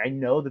guess, and like I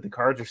know that the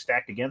cards are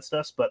stacked against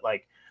us, but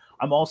like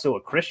I'm also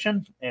a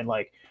Christian, and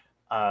like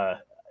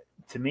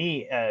to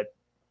me,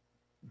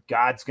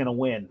 God's gonna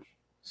win.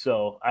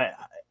 So I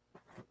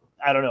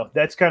don't know.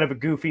 That's kind of a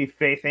goofy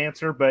faith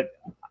answer, but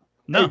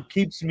no, it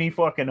keeps me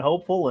fucking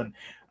hopeful, and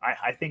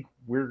I think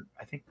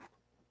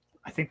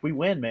we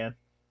win, man.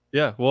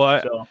 Yeah.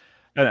 Well,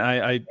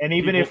 and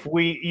even if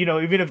we,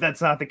 even if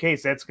that's not the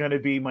case, that's going to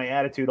be my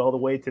attitude all the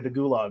way to the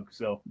gulag.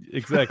 So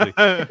exactly.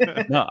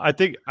 No, I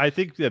think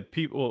that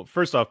people,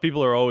 first off,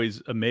 people are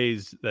always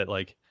amazed that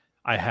like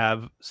I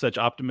have such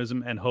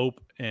optimism and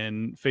hope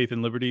and faith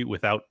in liberty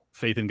without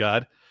faith in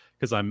God,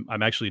 because I'm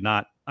actually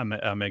not. I'm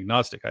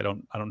agnostic. I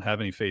don't have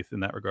any faith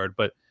in that regard.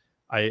 But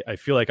I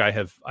feel like I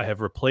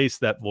have replaced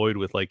that void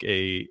with like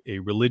a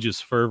religious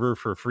fervor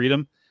for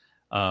freedom.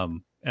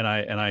 And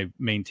I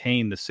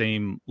maintain the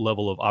same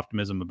level of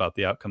optimism about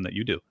the outcome that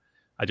you do.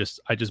 I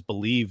just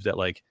believe that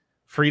like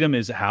freedom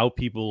is how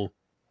people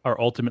are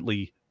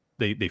ultimately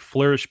they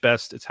flourish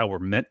best. It's how we're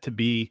meant to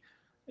be.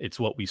 It's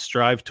what we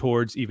strive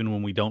towards, even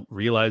when we don't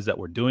realize that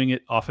we're doing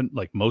it. Often,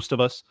 like most of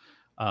us,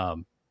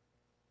 and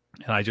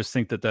I just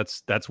think that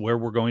that's where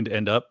we're going to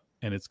end up,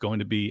 and it's going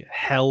to be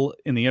hell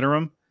in the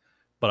interim.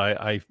 But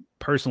I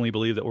personally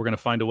believe that we're going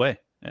to find a way,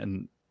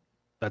 and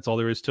that's all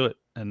there is to it.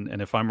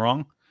 And if I'm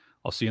wrong,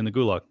 I'll see you in the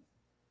gulag.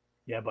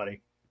 Yeah,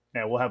 buddy.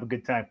 Yeah, we'll have a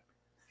good time.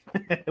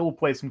 We'll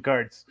play some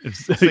cards.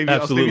 Absolutely.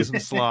 I'll save you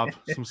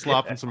some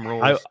slop and some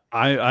rolls.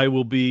 I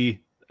will be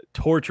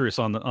torturous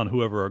on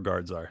whoever our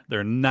guards are.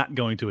 They're not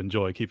going to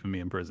enjoy keeping me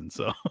in prison.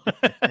 So,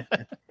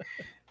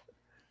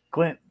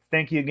 Clint,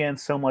 thank you again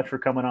so much for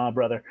coming on,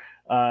 brother.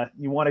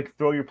 You want to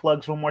throw your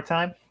plugs one more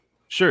time?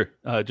 Sure.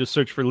 Just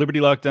search for Liberty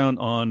Lockdown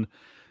on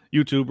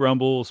YouTube,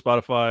 Rumble,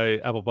 Spotify,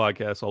 Apple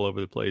Podcasts, all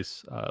over the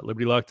place.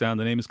 Liberty Lockdown.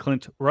 The name is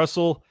Clint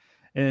Russell,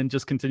 and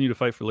just continue to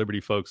fight for liberty,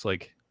 folks.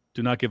 Like,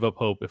 do not give up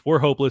hope. If we're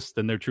hopeless,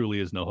 then there truly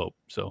is no hope.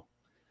 So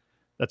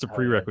that's a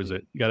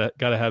prerequisite. You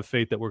gotta have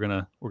faith that we're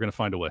gonna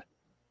find a way.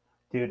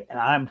 Dude, and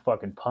I'm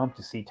fucking pumped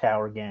to see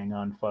Tower Gang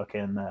on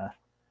fucking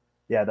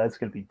yeah, that's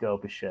gonna be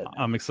dope as shit.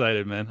 I'm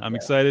excited, man. I'm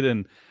excited,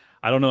 and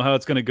I don't know how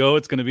it's gonna go.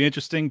 It's gonna be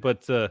interesting,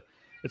 but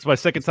it's my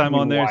second time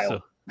on there,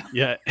 so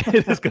yeah,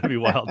 it is gonna be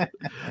wild.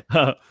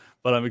 But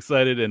I'm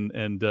excited,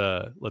 and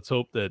let's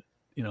hope that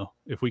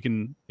if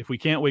we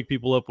can't wake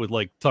people up with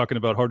like talking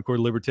about hardcore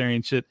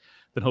libertarian shit,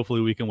 then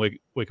hopefully we can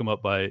wake them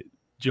up by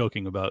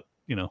joking about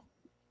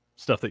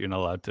stuff that you're not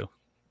allowed to.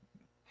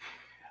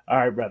 All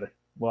right, brother.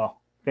 Well,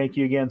 thank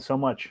you again so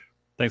much.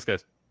 Thanks,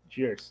 guys.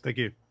 Cheers. Thank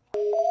you.